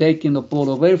successful taking the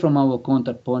ball away from our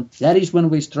contact point. That is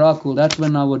when we struggle. That's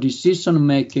when our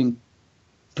decision-making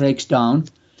breaks down.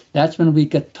 That's when we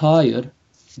get tired.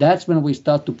 That's when we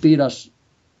start to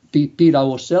beat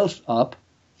ourselves up.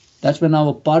 That's when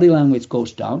our body language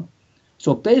goes down.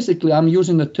 So basically, I'm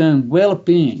using the term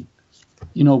well-being.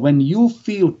 When you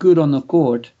feel good on the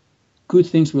court, good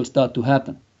things will start to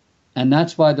happen. And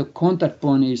that's why the contact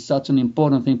point is such an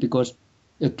important thing, because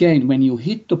again, when you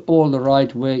hit the ball the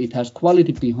right way, it has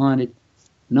quality behind it.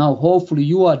 Now, hopefully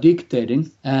you are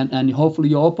dictating, and hopefully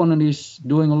your opponent is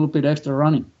doing a little bit extra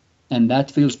running. And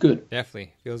that feels good.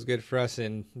 Definitely feels good for us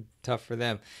and tough for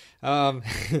them.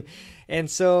 And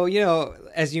so,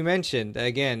 as you mentioned,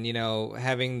 again,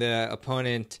 having the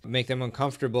opponent make them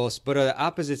uncomfortable. But on the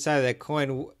opposite side of that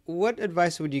coin, what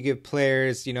advice would you give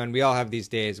players, and we all have these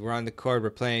days, we're on the court, we're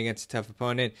playing against a tough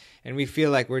opponent, and we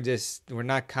feel like we're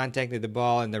not contacting the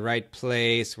ball in the right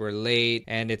place, we're late,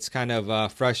 and it's kind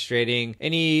of frustrating.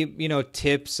 Any,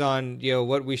 tips on,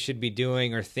 what we should be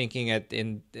doing or thinking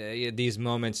in these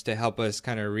moments to help us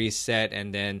kind of reset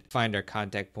and then find our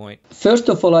contact point? First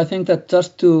of all, I think that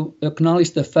just to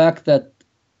acknowledge the fact that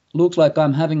looks like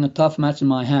I'm having a tough match in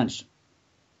my hands.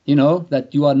 That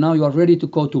you are ready to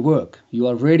go to work. You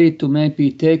are ready to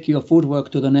maybe take your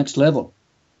footwork to the next level.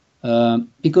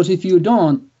 Because if you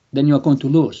don't, then you are going to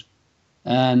lose.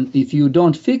 And if you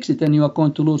don't fix it, then you are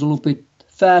going to lose a little bit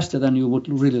faster than you would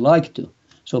really like to.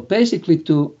 So basically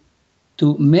to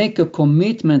make a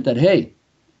commitment that, hey,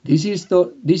 this is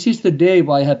the day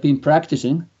where I have been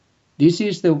practicing. This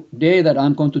is the day that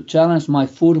I'm going to challenge my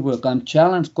footwork. I'm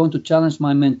going to challenge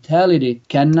my mentality.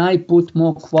 Can I put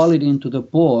more quality into the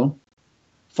ball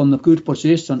from a good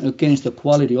position against a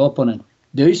quality opponent?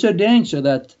 There is a danger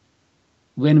that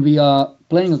when we are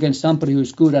playing against somebody who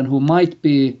is good and who might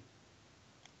be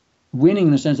winning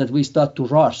in the sense that we start to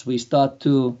rush, we start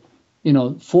to,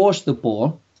 force the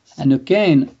ball. And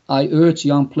again, I urge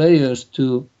young players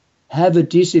to have a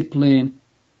discipline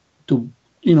to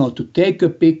take a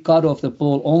big cut of the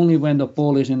ball only when the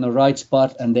ball is in the right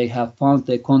spot and they have found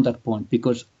their contact point.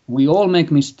 Because we all make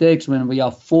mistakes when we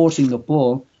are forcing the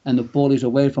ball and the ball is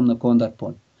away from the contact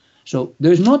point. So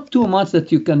there's not too much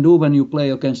that you can do when you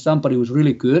play against somebody who's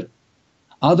really good,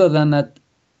 other than that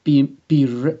be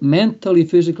mentally,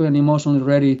 physically, and emotionally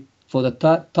ready for the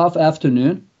tough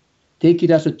afternoon. Take it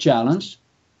as a challenge,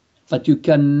 but you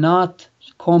cannot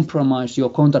compromise your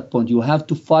contact point. You have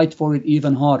to fight for it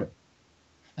even harder.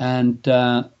 And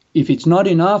if it's not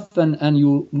enough and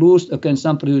you lose against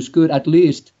somebody who's good, at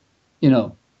least,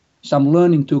 some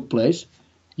learning took place.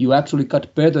 You actually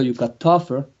got better, you got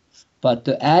tougher. But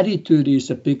the attitude is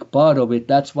a big part of it.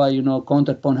 That's why,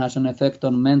 contact point has an effect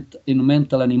on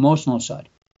mental and emotional side.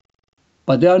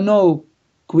 But there are no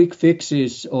quick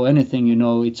fixes or anything,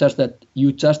 It's just that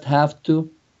you just have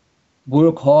to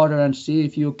work harder and see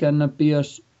if you can be a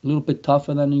little bit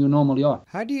tougher than you normally are.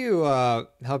 How do you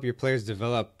help your players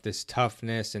develop this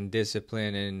toughness and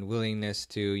discipline and willingness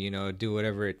to, do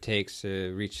whatever it takes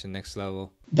to reach the next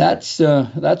level? That's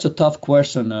a tough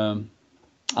question.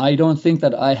 I don't think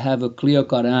that I have a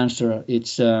clear-cut answer.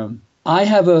 It's and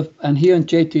here in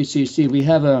JTCC we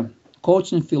have a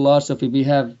coaching philosophy. We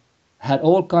have had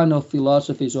all kind of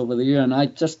philosophies over the year, and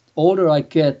older I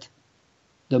get,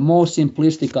 the more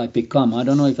simplistic I become. I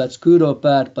don't know if that's good or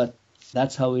bad, but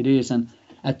that's how it is. And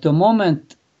at the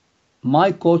moment,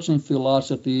 my coaching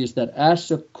philosophy is that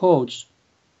as a coach,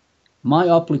 my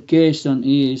application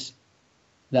is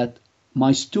that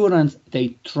my students,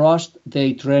 they trust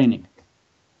their training.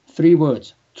 3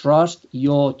 words: trust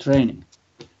your training.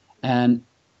 And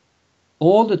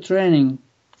all the training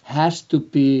has to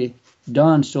be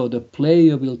done so the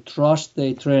player will trust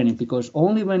their training, because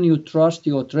only when you trust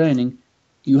your training,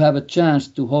 you have a chance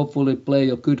to hopefully play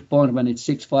a good point when it's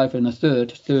 6-5 in a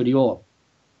third, 30 all.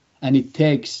 And it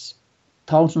takes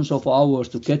thousands of hours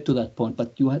to get to that point,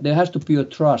 but there has to be a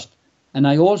trust. And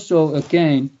I also,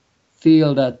 again,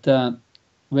 feel that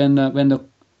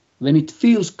when it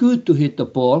feels good to hit the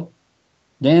ball,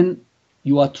 then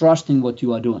you are trusting what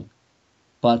you are doing.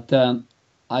 But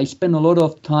I spend a lot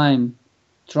of time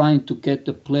trying to get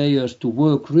the players to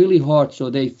work really hard so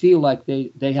they feel like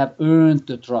they have earned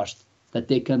the trust, that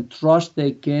they can trust their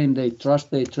game, they trust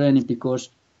their training, because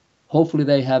hopefully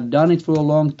they have done it for a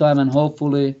long time and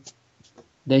hopefully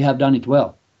they have done it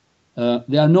well.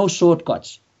 There are no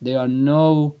shortcuts. There are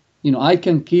no, I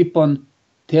can keep on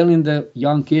telling the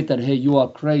young kid that, hey, you are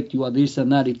great, you are this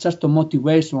and that. It's just a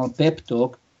motivational pep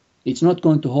talk. It's not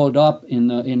going to hold up in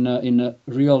a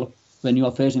real, when you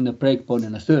are facing the break point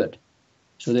in a third.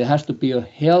 So there has to be a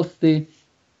healthy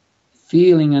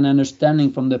feeling and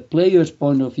understanding from the player's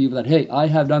point of view that, hey, I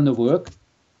have done the work,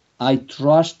 I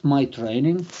trust my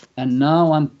training, and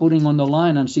now I'm putting on the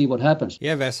line and see what happens.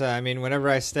 Yeah, Vesa, I mean, whenever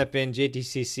I step in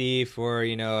JTCC for,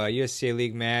 a USTA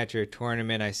League match or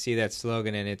tournament, I see that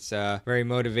slogan and it's very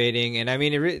motivating. And I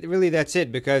mean, really that's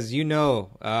it, because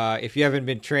if you haven't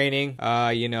been training,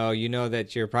 you know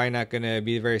that you're probably not going to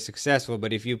be very successful.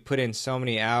 But if you put in so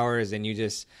many hours and you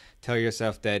just tell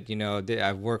yourself that,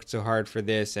 I've worked so hard for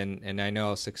this and I know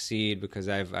I'll succeed because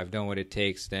I've done what it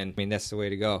takes, then, I mean, that's the way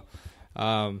to go.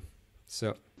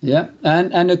 Yeah,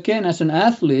 and again, as an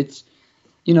athlete,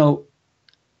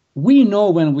 we know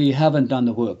when we haven't done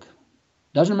the work.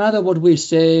 Doesn't matter what we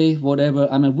say, whatever.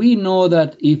 I mean, we know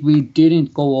that if we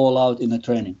didn't go all out in the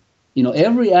training,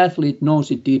 every athlete knows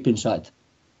it deep inside.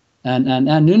 And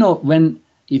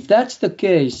if that's the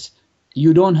case,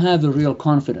 you don't have the real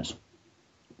confidence.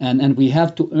 And we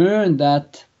have to earn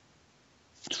that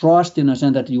trust in a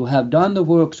sense that you have done the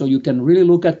work, so you can really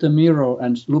look at the mirror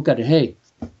and look at, hey,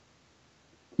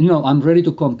 I'm ready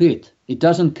to compete. It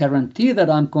doesn't guarantee that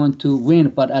I'm going to win,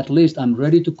 but at least I'm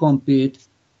ready to compete.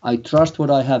 I trust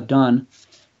what I have done.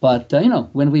 But,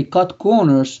 when we cut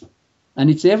corners, and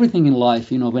it's everything in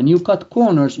life, when you cut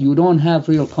corners, you don't have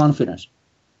real confidence.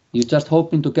 You're just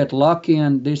hoping to get lucky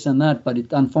and this and that, but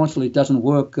it unfortunately doesn't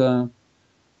work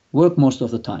most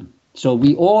of the time. So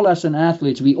we all, as an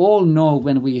athlete, we all know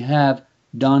when we have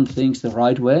done things the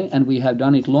right way and we have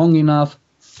done it long enough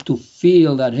to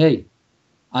feel that, hey,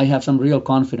 I have some real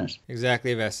confidence.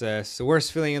 Exactly, Vesa. It's the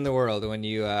worst feeling in the world when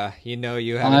you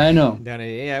you have done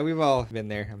it. Yeah, we've all been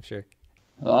there, I'm sure.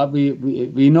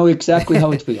 We know exactly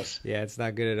how it feels. Yeah, it's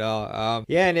not good at all.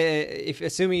 And if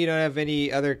assuming you don't have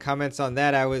any other comments on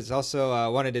that, I was also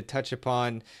wanted to touch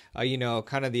upon,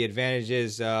 kind of the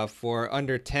advantages for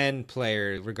under 10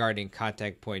 players regarding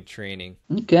contact point training.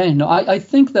 Okay, no, I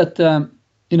think that,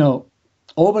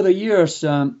 over the years,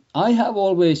 I have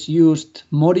always used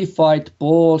modified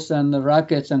balls and the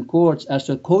rackets and courts as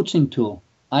a coaching tool.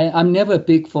 I'm never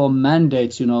big for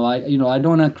mandates. I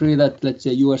don't agree that, let's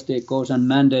say, USTA goes and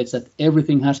mandates that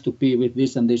everything has to be with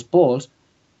this and this balls.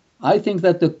 I think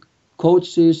that the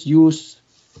coaches use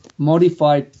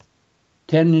modified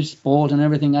tennis balls and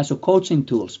everything as a coaching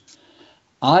tools.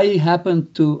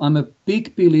 I'm a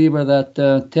big believer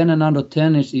that 10 and under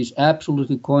tennis is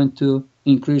absolutely going to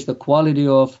increase the quality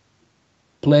of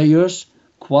players,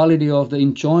 quality of the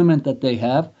enjoyment that they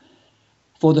have,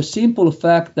 for the simple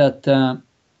fact that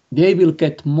they will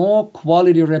get more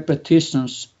quality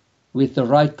repetitions with the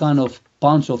right kind of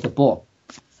punch of the ball.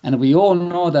 And we all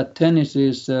know that tennis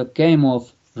is a game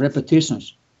of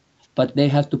repetitions, but they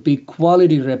have to be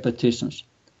quality repetitions.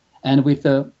 And with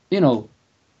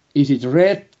is it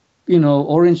red,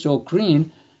 orange or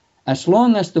green, as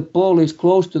long as the ball is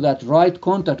close to that right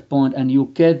contact point and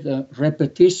you get the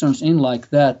repetitions in like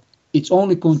that, it's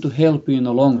only going to help you in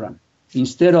the long run.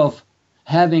 Instead of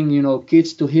having,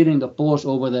 kids to hitting the balls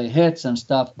over their heads and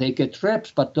stuff, they get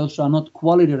reps, but those are not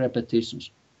quality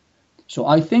repetitions. So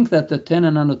I think that the 10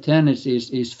 and under tennis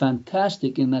is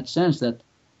fantastic in that sense that,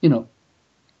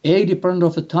 80%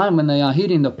 of the time when they are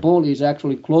hitting the ball is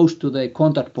actually close to their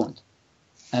contact point.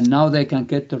 And now they can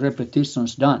get the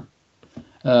repetitions done.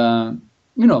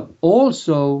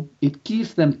 Also it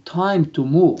gives them time to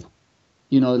move.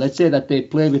 Let's say that they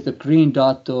play with the green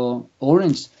dot or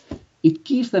orange. It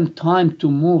gives them time to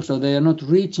move so they are not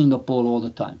reaching the ball all the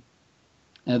time.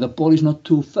 The ball is not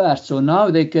too fast. So now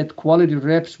they get quality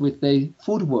reps with their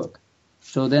footwork.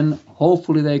 So then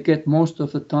hopefully they get most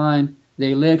of the time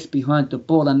their legs behind the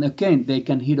ball. And again, they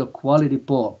can hit a quality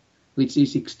ball, which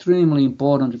is extremely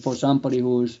important for somebody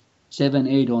who is 7,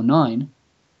 8, or 9.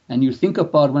 And you think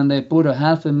about when they put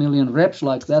 500,000 reps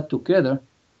like that together,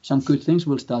 some good things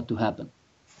will start to happen.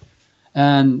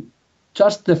 And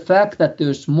just the fact that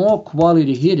there's more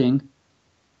quality hitting,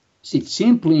 it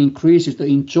simply increases the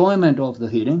enjoyment of the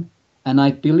hitting. And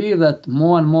I believe that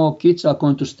more and more kids are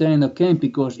going to stay in the game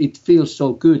because it feels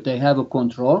so good. They have a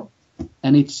control,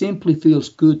 and it simply feels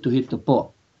good to hit the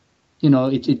ball.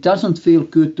 It doesn't feel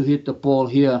good to hit the ball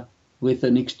here with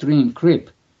an extreme grip.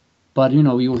 But,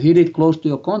 you hit it close to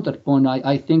your contact point.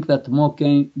 I think that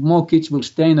more kids will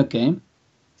stay in the game.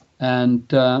 And,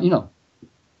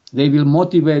 they will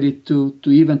motivate it to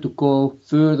even to go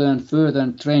further and further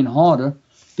and train harder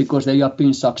because they are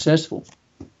being successful.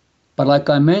 But like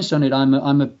I mentioned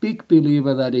I'm a big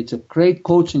believer that it's a great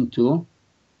coaching tool,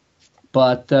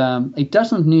 but it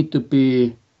doesn't need to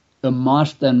be a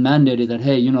must and mandated that,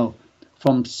 hey,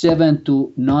 from 7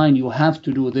 to 9 you have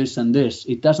to do this and this.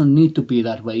 It doesn't need to be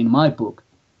that way in my book.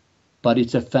 But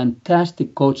it's a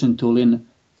fantastic coaching tool.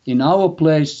 In our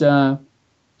place,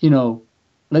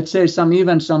 let's say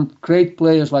some great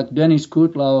players like Denis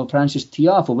Kudla or Frances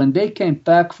Tiafoe, when they came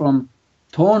back from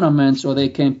tournaments or they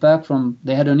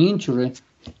had an injury,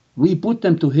 we put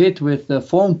them to hit with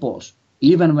foam balls,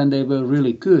 even when they were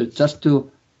really good, just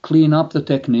to clean up the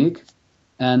technique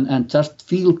and just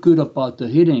feel good about the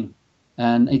hitting.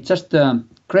 And it's just a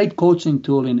great coaching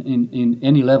tool in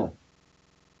any level.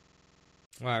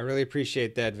 Well, I really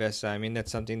appreciate that, Vesa. I mean,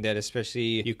 that's something that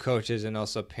especially you coaches and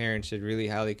also parents should really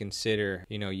highly consider,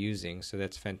 using. So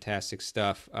that's fantastic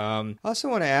stuff. I also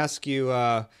want to ask you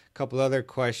a couple other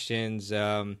questions.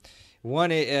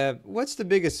 One, what's the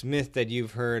biggest myth that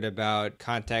you've heard about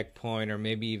contact point or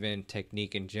maybe even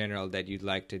technique in general that you'd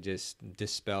like to just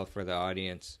dispel for the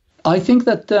audience? I think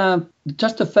that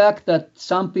just the fact that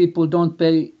some people don't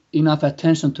pay enough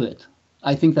attention to it,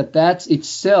 I think that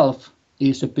itself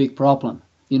is a big problem.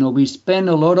 We spend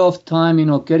a lot of time,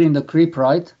 getting the grip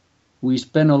right. We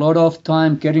spend a lot of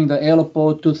time getting the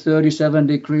elbow to 37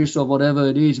 degrees or whatever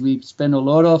it is. We spend a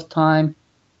lot of time,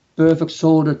 perfect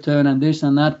shoulder turn and this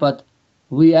and that, but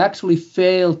we actually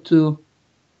fail to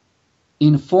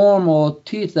inform or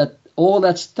teach that all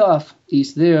that stuff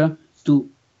is there to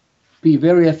be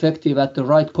very effective at the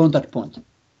right contact point.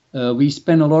 We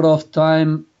spend a lot of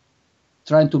time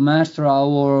trying to master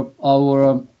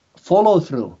our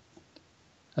follow-through.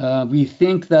 We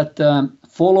think that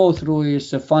follow-through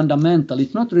is a fundamental.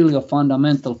 It's not really a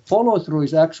fundamental. Follow-through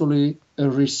is actually a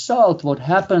result what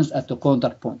happens at the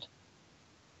contact point.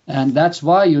 And that's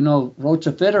why,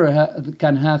 Roger Federer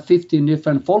can have 15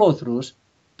 different follow-throughs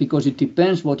because it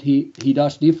depends what he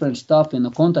does different stuff in the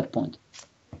contact point.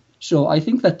 So I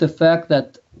think that the fact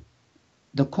that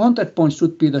the contact point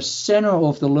should be the center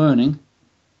of the learning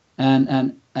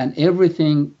and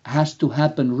everything has to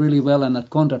happen really well on that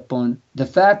contact point. The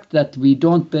fact that we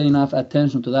don't pay enough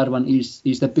attention to that one is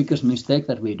the biggest mistake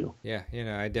that we do. Yeah,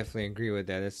 I definitely agree with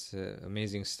that. That's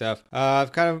amazing stuff.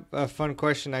 Kind of a fun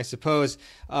question, I suppose.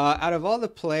 Out of all the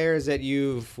players that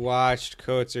you've watched,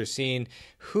 coached, or seen,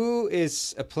 who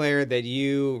is a player that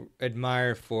you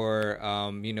admire for,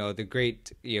 the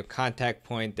great contact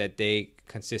point that they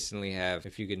consistently have,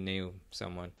 if you could name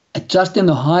someone? Just in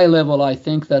the high level, I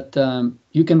think that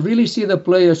you can really see the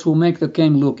players who make the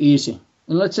game look easy.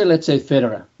 And let's say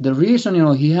Federer. The reason,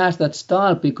 he has that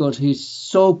style because he's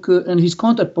so good and his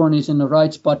contact point is in the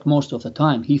right spot most of the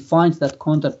time. He finds that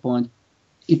contact point.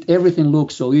 Everything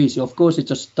looks so easy. Of course,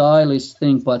 it's a stylish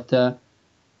thing, but,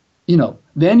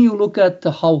 then you look at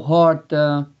how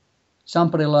hard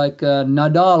somebody like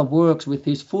Nadal works with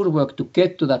his footwork to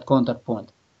get to that contact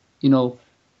point.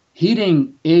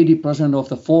 Hitting 80% of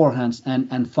the forehands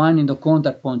and finding the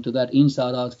contact point to that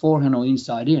inside-out forehand or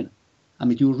inside-in. I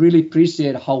mean, you really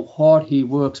appreciate how hard he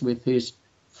works with his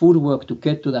footwork to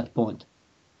get to that point.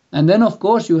 And then, of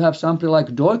course, you have somebody like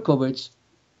Djokovic.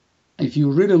 If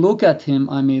you really look at him,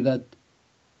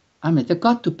 there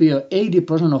got to be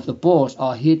 80% of the balls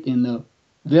are hit in the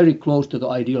very close to the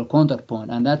ideal contact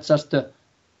point. And that's just a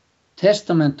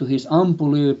testament to his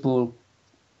unbelievable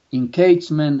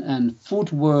engagement and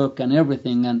footwork and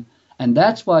everything, and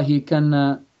that's why he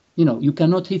can, you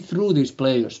cannot hit through these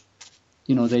players.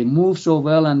 They move so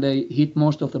well and they hit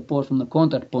most of the balls from the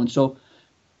contact point. So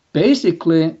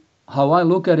basically, how I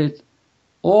look at it,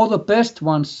 all the best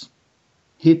ones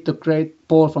hit the great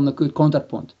ball from the good contact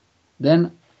point.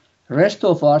 Then rest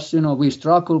of us, we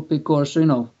struggle because,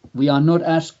 we are not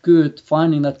as good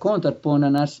finding that contact point,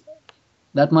 and as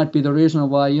that might be the reason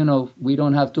why, we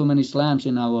don't have too many slams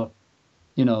in our,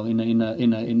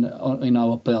 in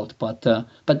our belt. But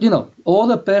all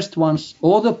the best ones,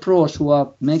 all the pros who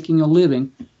are making a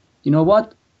living, you know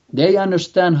what? They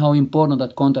understand how important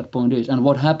that contact point is and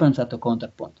what happens at the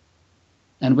contact point.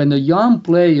 And when the young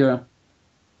player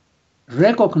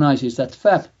recognizes that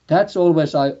fact, that's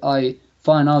always I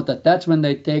find out that that's when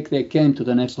they take their game to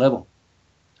the next level.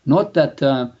 Not that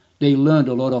they learned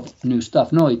a lot of new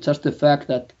stuff. No, it's just the fact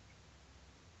that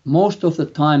most of the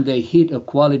time they hit a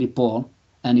quality ball,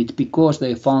 and it's because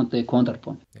they found their contact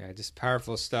point. Yeah, just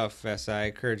powerful stuff, Vesa. I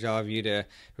encourage all of you to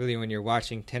really, when you're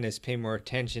watching tennis, pay more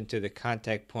attention to the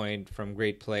contact point from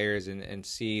great players and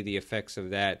see the effects of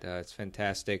that. It's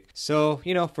fantastic. So,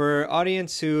 for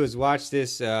audience who has watched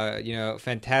this,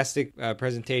 fantastic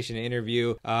presentation and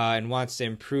interview and wants to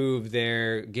improve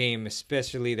their game,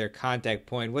 especially their contact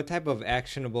point, what type of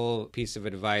actionable piece of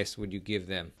advice would you give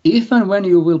them? If and when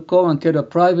you will go and get a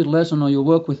private lesson or you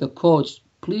work with a coach,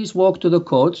 please walk to the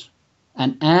coach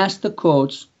and ask the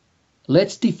coach,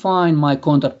 let's define my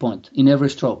contact point in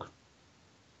every stroke.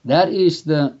 That is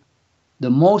the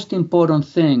most important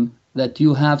thing that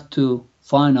you have to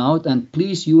find out, and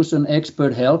please use an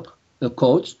expert help, a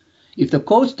coach. If the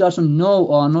coach doesn't know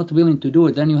or are not willing to do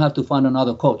it, then you have to find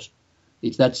another coach.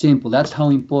 It's that simple. That's how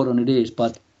important it is.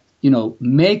 But,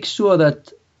 make sure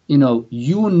that, you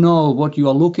know what you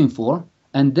are looking for,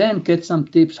 and then get some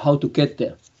tips how to get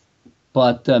there.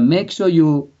 But make sure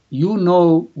you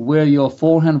know where your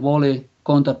forehand volley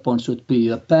contact point should be,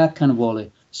 a backhand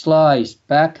volley, slice,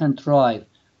 backhand drive,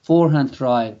 forehand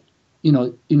drive.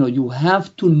 You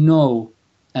have to know,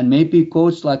 and maybe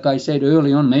coach, like I said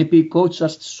early on, maybe coach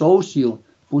just shows you,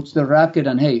 puts the racket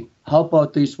and, hey, how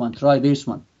about this one, try this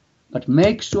one. But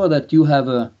make sure that you have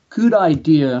a good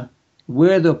idea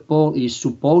where the ball is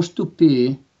supposed to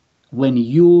be when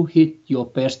you hit your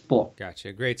best ball.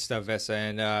 Gotcha. Great stuff, Vesa.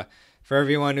 And for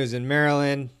everyone who's in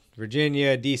Maryland,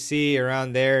 Virginia, DC,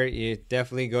 around there, you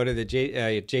definitely go to the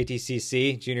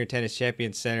JTCC, Junior Tennis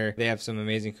Champions Center. They have some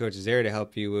amazing coaches there to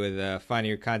help you with finding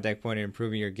your contact point and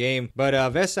improving your game. But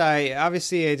Vesa,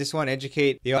 I just want to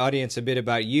educate the audience a bit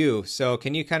about you. So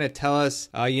can you kind of tell us,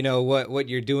 what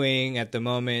you're doing at the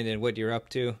moment and what you're up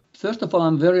to? First of all,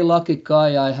 I'm a very lucky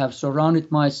guy. I have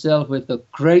surrounded myself with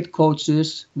great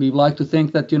coaches. We like to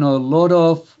think that, a lot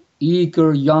of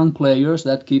eager young players,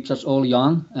 that keeps us all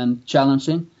young and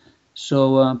challenging.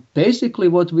 So basically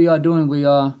what we are doing, we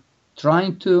are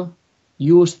trying to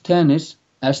use tennis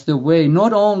as the way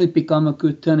not only become a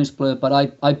good tennis player, but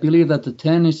I believe that the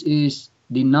tennis is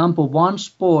the number one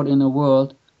sport in the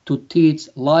world to teach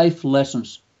life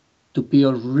lessons, to be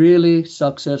a really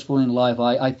successful in life.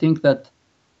 I think that,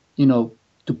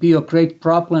 to be a great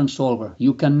problem solver,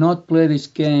 you cannot play this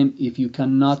game if you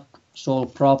cannot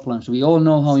solve problems. We all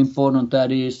know how important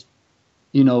that is,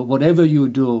 whatever you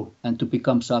do, and to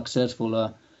become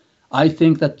successful. I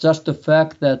think that just the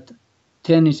fact that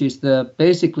tennis is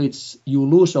basically you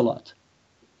lose a lot.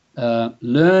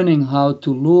 Learning how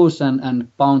to lose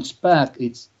and bounce back,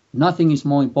 nothing is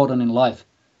more important in life.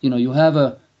 You have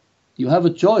a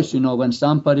choice, when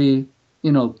somebody,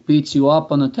 beats you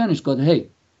up on a tennis court, hey,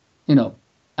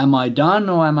 am I done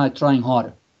or am I trying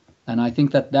harder? And I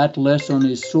think that lesson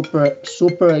is super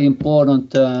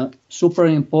important in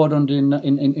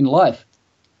life.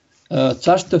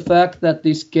 Just the fact that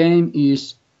this game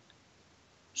is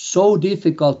so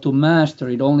difficult to master,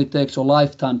 it only takes a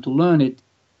lifetime to learn it,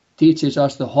 teaches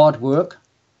us the hard work.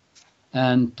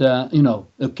 And,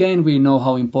 again, we know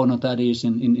how important that is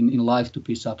in life to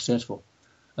be successful.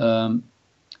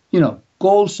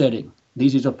 Goal setting.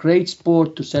 This is a great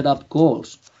sport to set up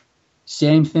goals.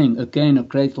 Same thing, again, a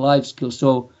great life skill.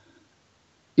 So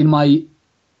in my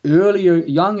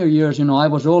younger years, I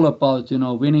was all about,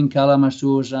 winning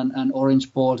Kalamazoos and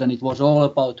orange balls, and it was all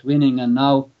about winning. And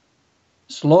now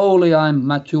slowly I'm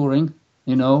maturing,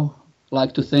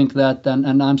 like to think that,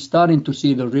 and I'm starting to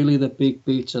see the big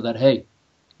picture that, hey,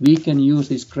 we can use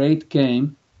this great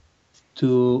game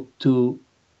to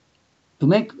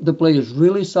make the players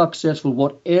really successful,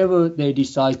 whatever they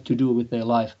decide to do with their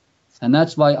life. And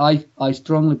that's why I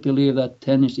strongly believe that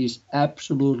tennis is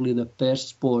absolutely the best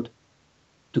sport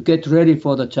to get ready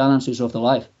for the challenges of the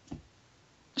life.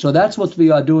 So that's what we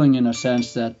are doing, in a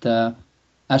sense that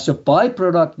as a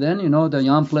byproduct then, the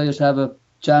young players have a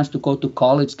chance to go to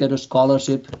college, get a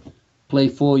scholarship, play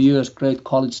 4 years, great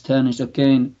college tennis.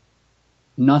 Again,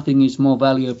 nothing is more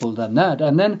valuable than that.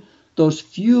 And then those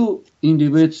few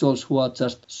individuals who are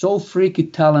just so freaky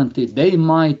talented, they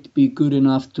might be good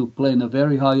enough to play in the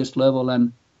very highest level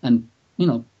and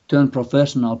turn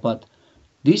professional. But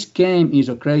this game is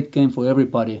a great game for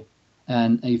everybody.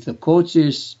 And if the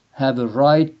coaches have a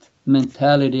right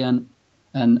mentality and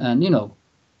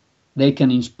they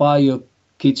can inspire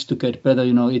kids to get better,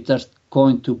 it's just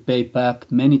going to pay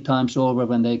back many times over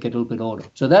when they get a little bit older.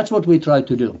 So that's what we try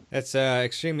to do. That's an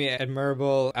extremely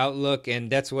admirable outlook, and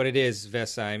that's what it is,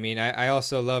 Vesa. I mean, I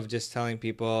also love just telling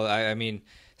people, I mean,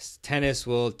 tennis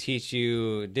will teach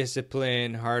you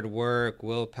discipline, hard work,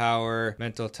 willpower,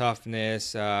 mental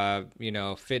toughness,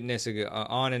 fitness,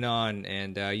 on and on.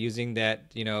 And using that,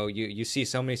 you see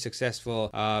so many successful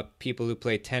people who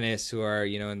play tennis who are,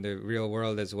 in the real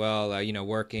world as well,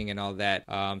 working and all that.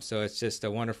 So it's just a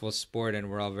wonderful sport,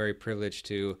 and we're all very privileged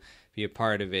to be a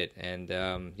part of it. And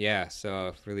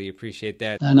so really appreciate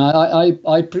that. And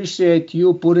I appreciate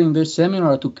you putting this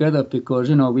seminar together, because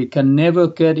we can never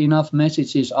get enough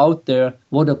messages out there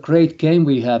what a great game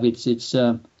we have. It's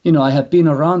I have been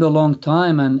around a long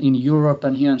time and in Europe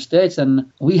and here in States,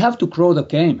 and we have to grow the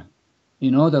game.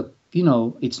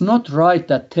 It's not right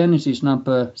that tennis is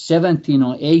number 17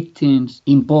 or 18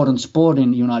 important sport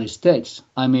in the United States.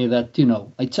 I mean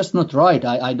it's just not right.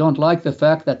 I don't like the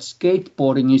fact that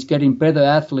skateboarding is getting better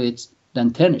athletes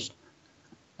than tennis.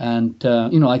 And,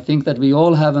 I think that we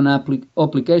all have an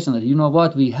obligation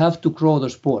that, we have to grow the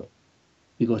sport,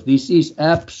 because this is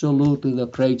absolutely the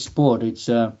great sport. It's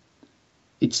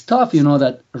tough,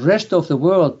 that rest of the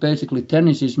world, basically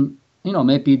tennis is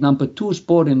maybe number 2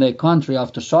 sport in their country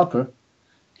after soccer.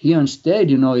 Here in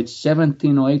state, it's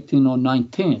 17 or 18 or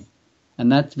 19.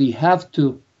 And that we have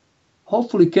to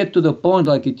hopefully get to the point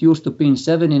like it used to be in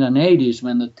 70s and 80s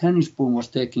when the tennis boom was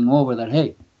taking over, that,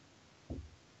 hey,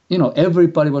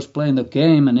 everybody was playing the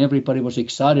game and everybody was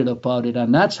excited about it.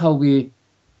 And that's how we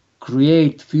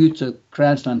create future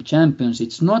Grand Slam champions.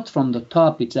 It's not from the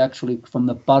top, it's actually from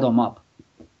the bottom up.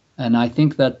 And I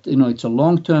think that, it's a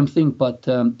long-term thing, but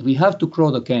we have to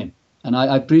grow the game. And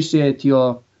I appreciate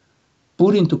your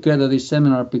putting together this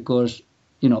seminar, because,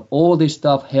 all this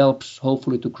stuff helps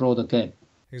hopefully to grow the game.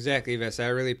 Exactly, Vesa. I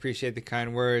really appreciate the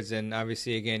kind words. And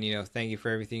obviously, again, thank you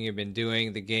for everything you've been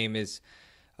doing. The game is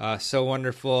so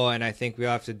wonderful. And I think we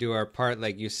all have to do our part.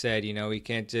 Like you said, we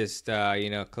can't just,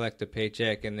 collect a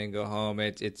paycheck and then go home.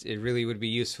 It really would be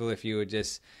useful if you would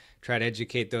just try to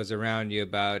educate those around you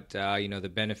about,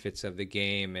 the benefits of the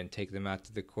game, and take them out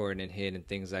to the court and hit and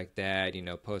things like that,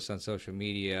 post on social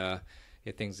media,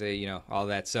 things that, all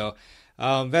that. So,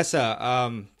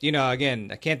 Vesa, again,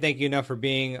 I can't thank you enough for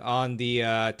being on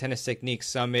the Tennis Technique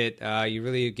Summit. You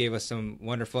really gave us some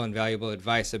wonderful and valuable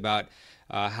advice about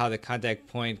how the contact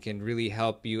point can really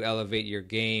help you elevate your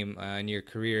game in your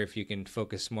career if you can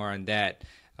focus more on that.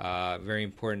 Very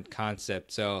important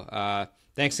concept. So,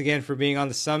 thanks again for being on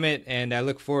the summit, and I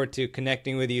look forward to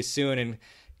connecting with you soon and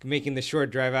making the short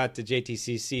drive out to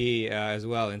JTCC as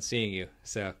well and seeing you.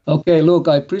 So okay, look,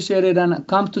 I appreciate it, and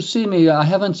come to see me. I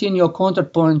haven't seen your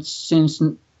contact points since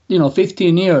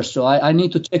 15 years, so I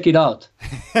need to check it out.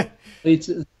 It's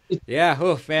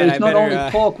not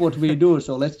only talk what we do,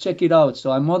 so let's check it out.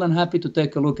 So I'm more than happy to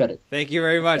take a look at it. Thank you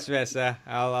very much, Vesa.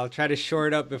 I'll try to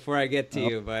short up before I get to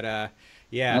you, but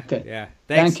Okay. Yeah.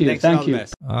 Thank you. All the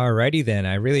best. Alrighty then.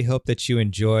 I really hope that you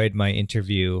enjoyed my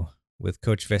interview with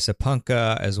Coach Vesa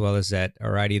Ponkka, as well as that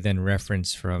alrighty then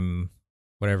reference from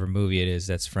whatever movie it is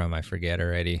that's from. I forget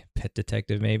already. Pet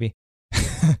Detective, maybe?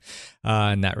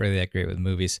 Not really that great with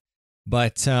movies.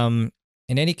 But in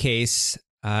any case,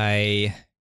 I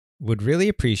would really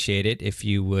appreciate it if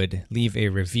you would leave a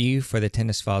review for the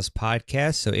Tennis Files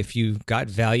podcast. So if you got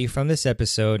value from this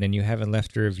episode and you haven't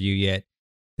left a review yet,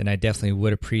 then I definitely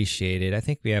would appreciate it. I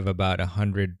think we have about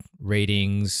 100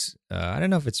 ratings. I don't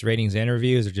know if it's ratings and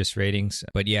reviews or just ratings,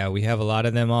 but yeah, we have a lot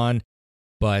of them on.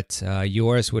 But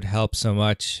yours would help so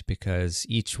much, because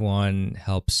each one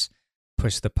helps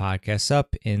push the podcast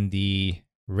up in the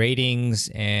ratings.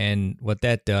 And what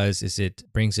that does is it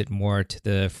brings it more to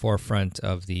the forefront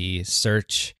of the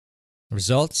search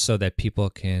results, so that people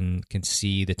can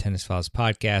see the Tennis Files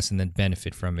podcast and then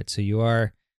benefit from it. So you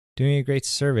are doing a great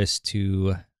service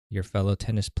to your fellow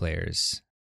tennis players,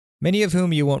 many of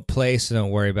whom you won't play, so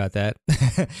don't worry about that.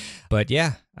 But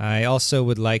yeah, I also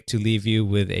would like to leave you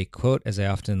with a quote, as I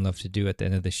often love to do at the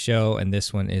end of the show, and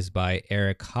this one is by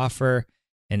Eric Hoffer.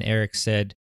 And Eric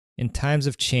said, "In times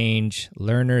of change,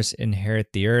 learners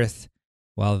inherit the earth,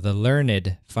 while the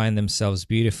learned find themselves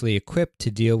beautifully equipped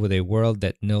to deal with a world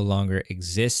that no longer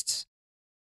exists."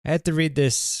 I had to read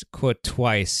this quote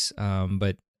twice,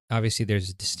 but obviously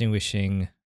there's distinguishing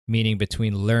meaning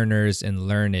between learners and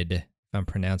learned, if I'm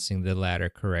pronouncing the latter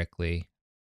correctly.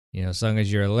 As long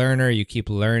as you're a learner, you keep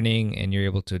learning and you're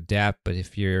able to adapt. But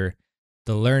if you're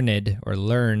the learned or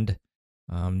learned,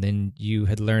 then you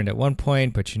had learned at one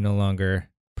point, but you're no longer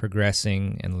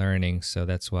progressing and learning. So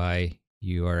that's why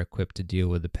you are equipped to deal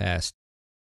with the past.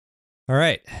 All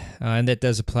right. And that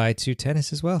does apply to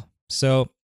tennis as well. So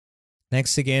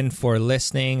thanks again for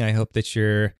listening. I hope that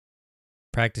you're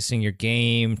practicing your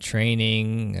game,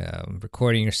 training,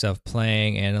 recording yourself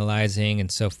playing, analyzing,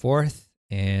 and so forth.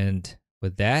 And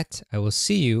with that, I will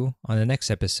see you on the next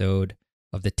episode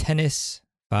of the Tennis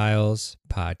Files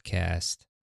Podcast.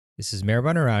 This is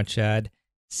Mehrbon Aranchad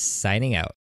signing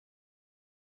out.